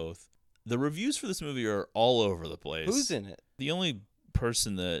on both. The reviews for this movie are all over the place. Who's in it? The only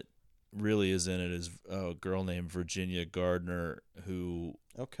person that really is in it is a girl named Virginia Gardner, who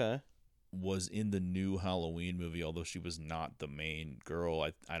was in the new Halloween movie, although she was not the main girl.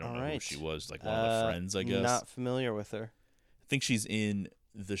 I don't know who she was, like one of the friends, I guess. Not familiar with her. I think she's in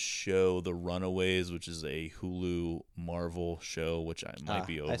the show The Runaways, which is a Hulu Marvel show, which I might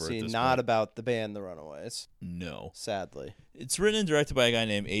be over I see. at this Not point. about the band The Runaways. No. Sadly. It's written and directed by a guy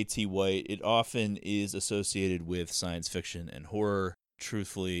named A.T. White. It often is associated with science fiction and horror.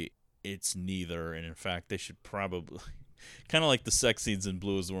 Truthfully, it's neither, and in fact, they should probably... kind of like the sex scenes in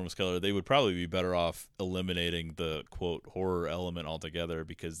Blue is the Warmest Color, they would probably be better off eliminating the, quote, horror element altogether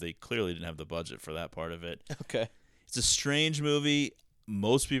because they clearly didn't have the budget for that part of it. Okay. It's a strange movie.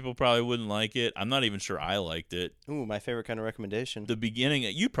 Most people probably wouldn't like it. I'm not even sure I liked it. Ooh, my favorite kind of recommendation. The beginning,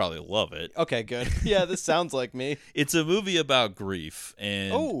 you'd probably love it. Okay, good. Yeah, this sounds like me. It's a movie about grief,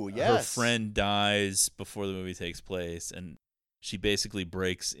 and her yes. friend dies before the movie takes place, and she basically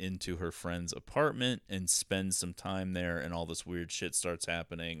breaks into her friend's apartment and spends some time there, and all this weird shit starts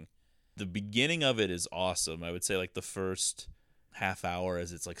happening. The beginning of it is awesome. I would say like the first half hour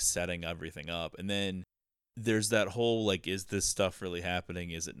as it's like setting everything up. And then there's that whole like, is this stuff really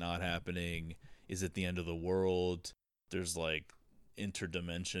happening? Is it not happening? Is it the end of the world? There's like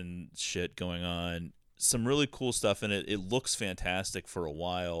interdimension shit going on. Some really cool stuff in it. It looks fantastic for a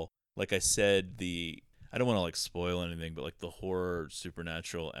while. Like I said, I don't want to like spoil anything, but like the horror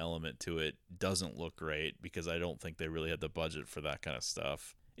supernatural element to it doesn't look great because I don't think they really had the budget for that kind of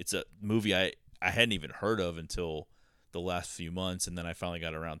stuff. It's a movie I hadn't even heard of until the last few months, and then I finally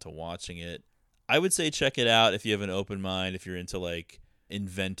got around to watching it. I would say check it out if you have an open mind, if you're into like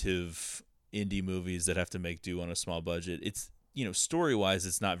inventive indie movies that have to make do on a small budget. It's, story-wise,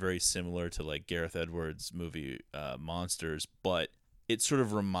 it's not very similar to like Gareth Edwards' movie Monsters, but it sort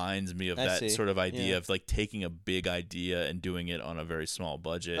of reminds me of that sort of idea of like taking a big idea and doing it on a very small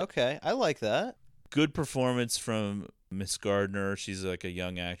budget. Okay, I like that. Good performance from Miss Gardner. She's like a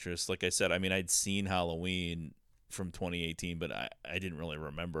young actress. Like I said, I mean, I'd seen Halloween from 2018, but I didn't really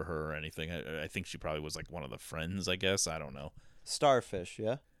remember her or anything. I think she probably was like one of the friends, I guess. I don't know. Starfish,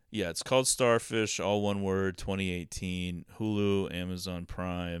 yeah? Yeah, it's called Starfish, all one word, 2018. Hulu, Amazon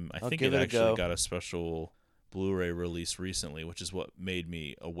Prime. I think it actually got a special Blu-ray release recently, which is what made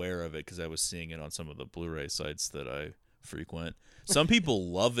me aware of it because I was seeing it on some of the Blu-ray sites that I frequent. Some people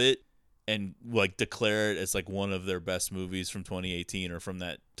love it and like declare it as like one of their best movies from 2018 or from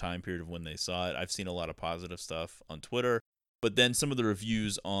that time period of when they saw it. I've seen a lot of positive stuff on Twitter, but then some of the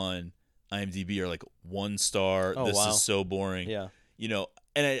reviews on IMDb are like 1 star. Oh, this wow. is so boring. Yeah.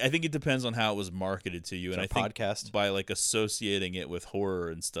 And I think it depends on how it was marketed to you. And I think podcast. by like associating it with horror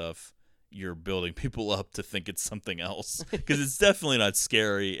and stuff, you're building people up to think it's something else because it's definitely not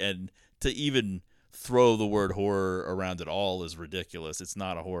scary. And to even throw the word horror around at all is ridiculous. It's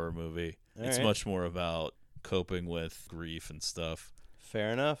not a horror movie. It's much more about coping with grief and stuff. Fair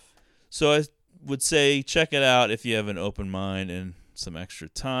enough. So I would say check it out if you have an open mind and some extra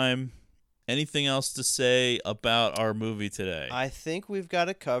time. Anything else to say about our movie today? I think we've got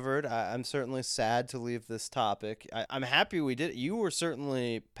it covered. I'm certainly sad to leave this topic. I'm happy we did it. You were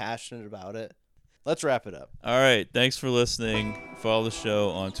certainly passionate about it. Let's wrap it up. All right. Thanks for listening. Follow the show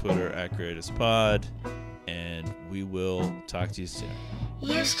on Twitter @GreatestPod, and we will talk to you soon.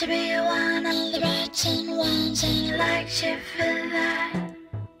 Used to be one of the rotten ones, and I liked you for that.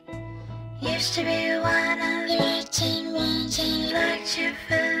 Used to be one of the rotten ones, and I liked you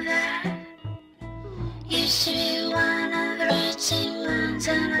for that. Used to be one of the rotten ones,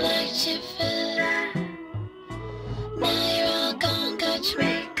 and I liked you for that. Now you're all gone, got your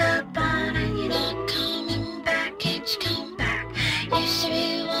makeup on, and you're not coming back. Can't you come back? Used to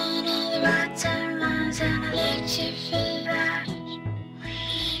be one of the rotten ones, and I liked you for that.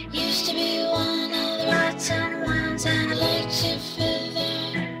 Used to be one of the rotten ones, and I liked you for that.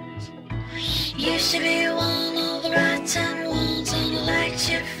 Used to be one of the rotten ones, and I liked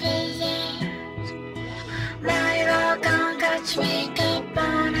you for that. Now you're all gone, got your makeup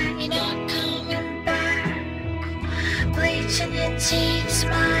on, and you're not coming back. Bleaching your teeth,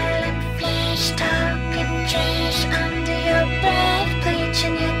 smiling flash, talking trash under your breath.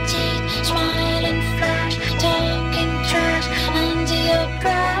 Bleaching your teeth, smiling flash, talking trash under your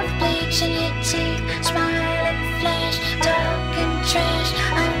breath. Bleaching your teeth, smiling flash, talking trash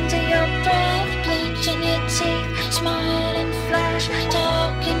under your breath. Bleaching your teeth, smiling flash,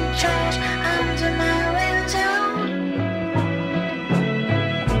 talking trash under my window.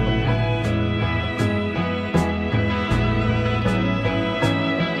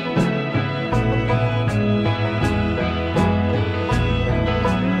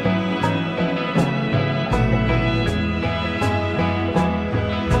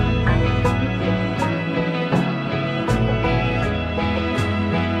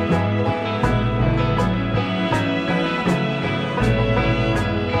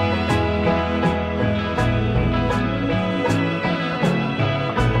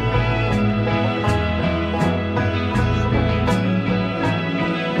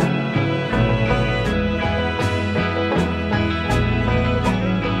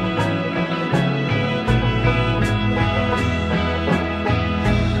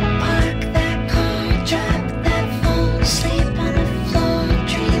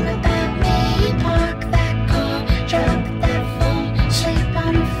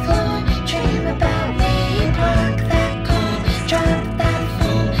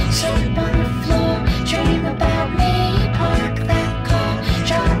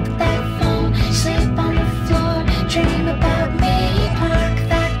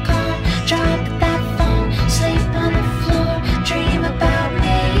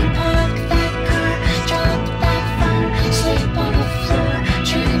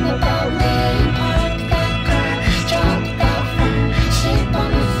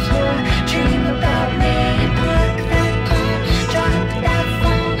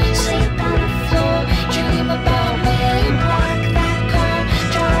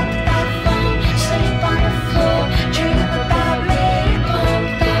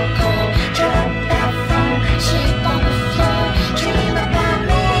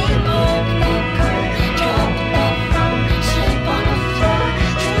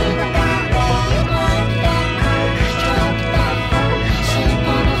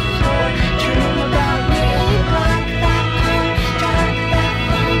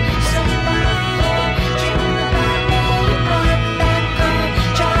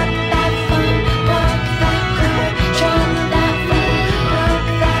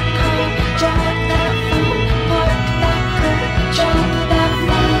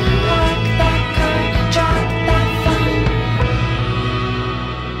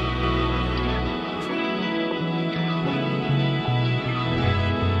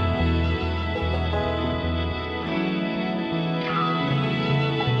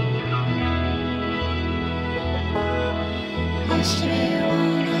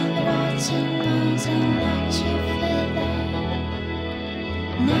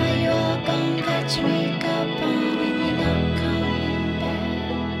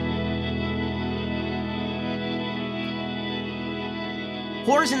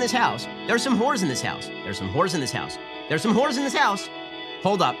 Whores in this house. There's some whores in this house. There's some whores in this house. There's some whores in this house.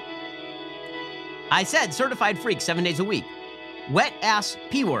 Hold up. I said certified freak 7 days a week. Wet ass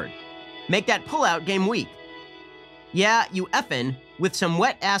P-word. Make that pull-out game weak. Yeah, you effin' with some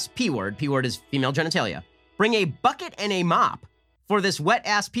wet ass P-word. P-word is female genitalia. Bring a bucket and a mop for this wet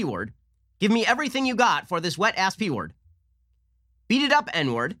ass P-word. Give me everything you got for this wet ass P-word. Beat it up,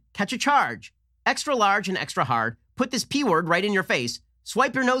 N-word. Catch a charge. Extra large and extra hard. Put this P-word right in your face.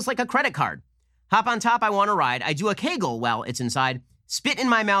 Swipe your nose like a credit card. Hop on top, I want to ride. I do a Kegel while it's inside. Spit in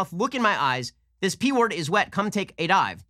my mouth, look in my eyes. This P-word is wet, come take a dive.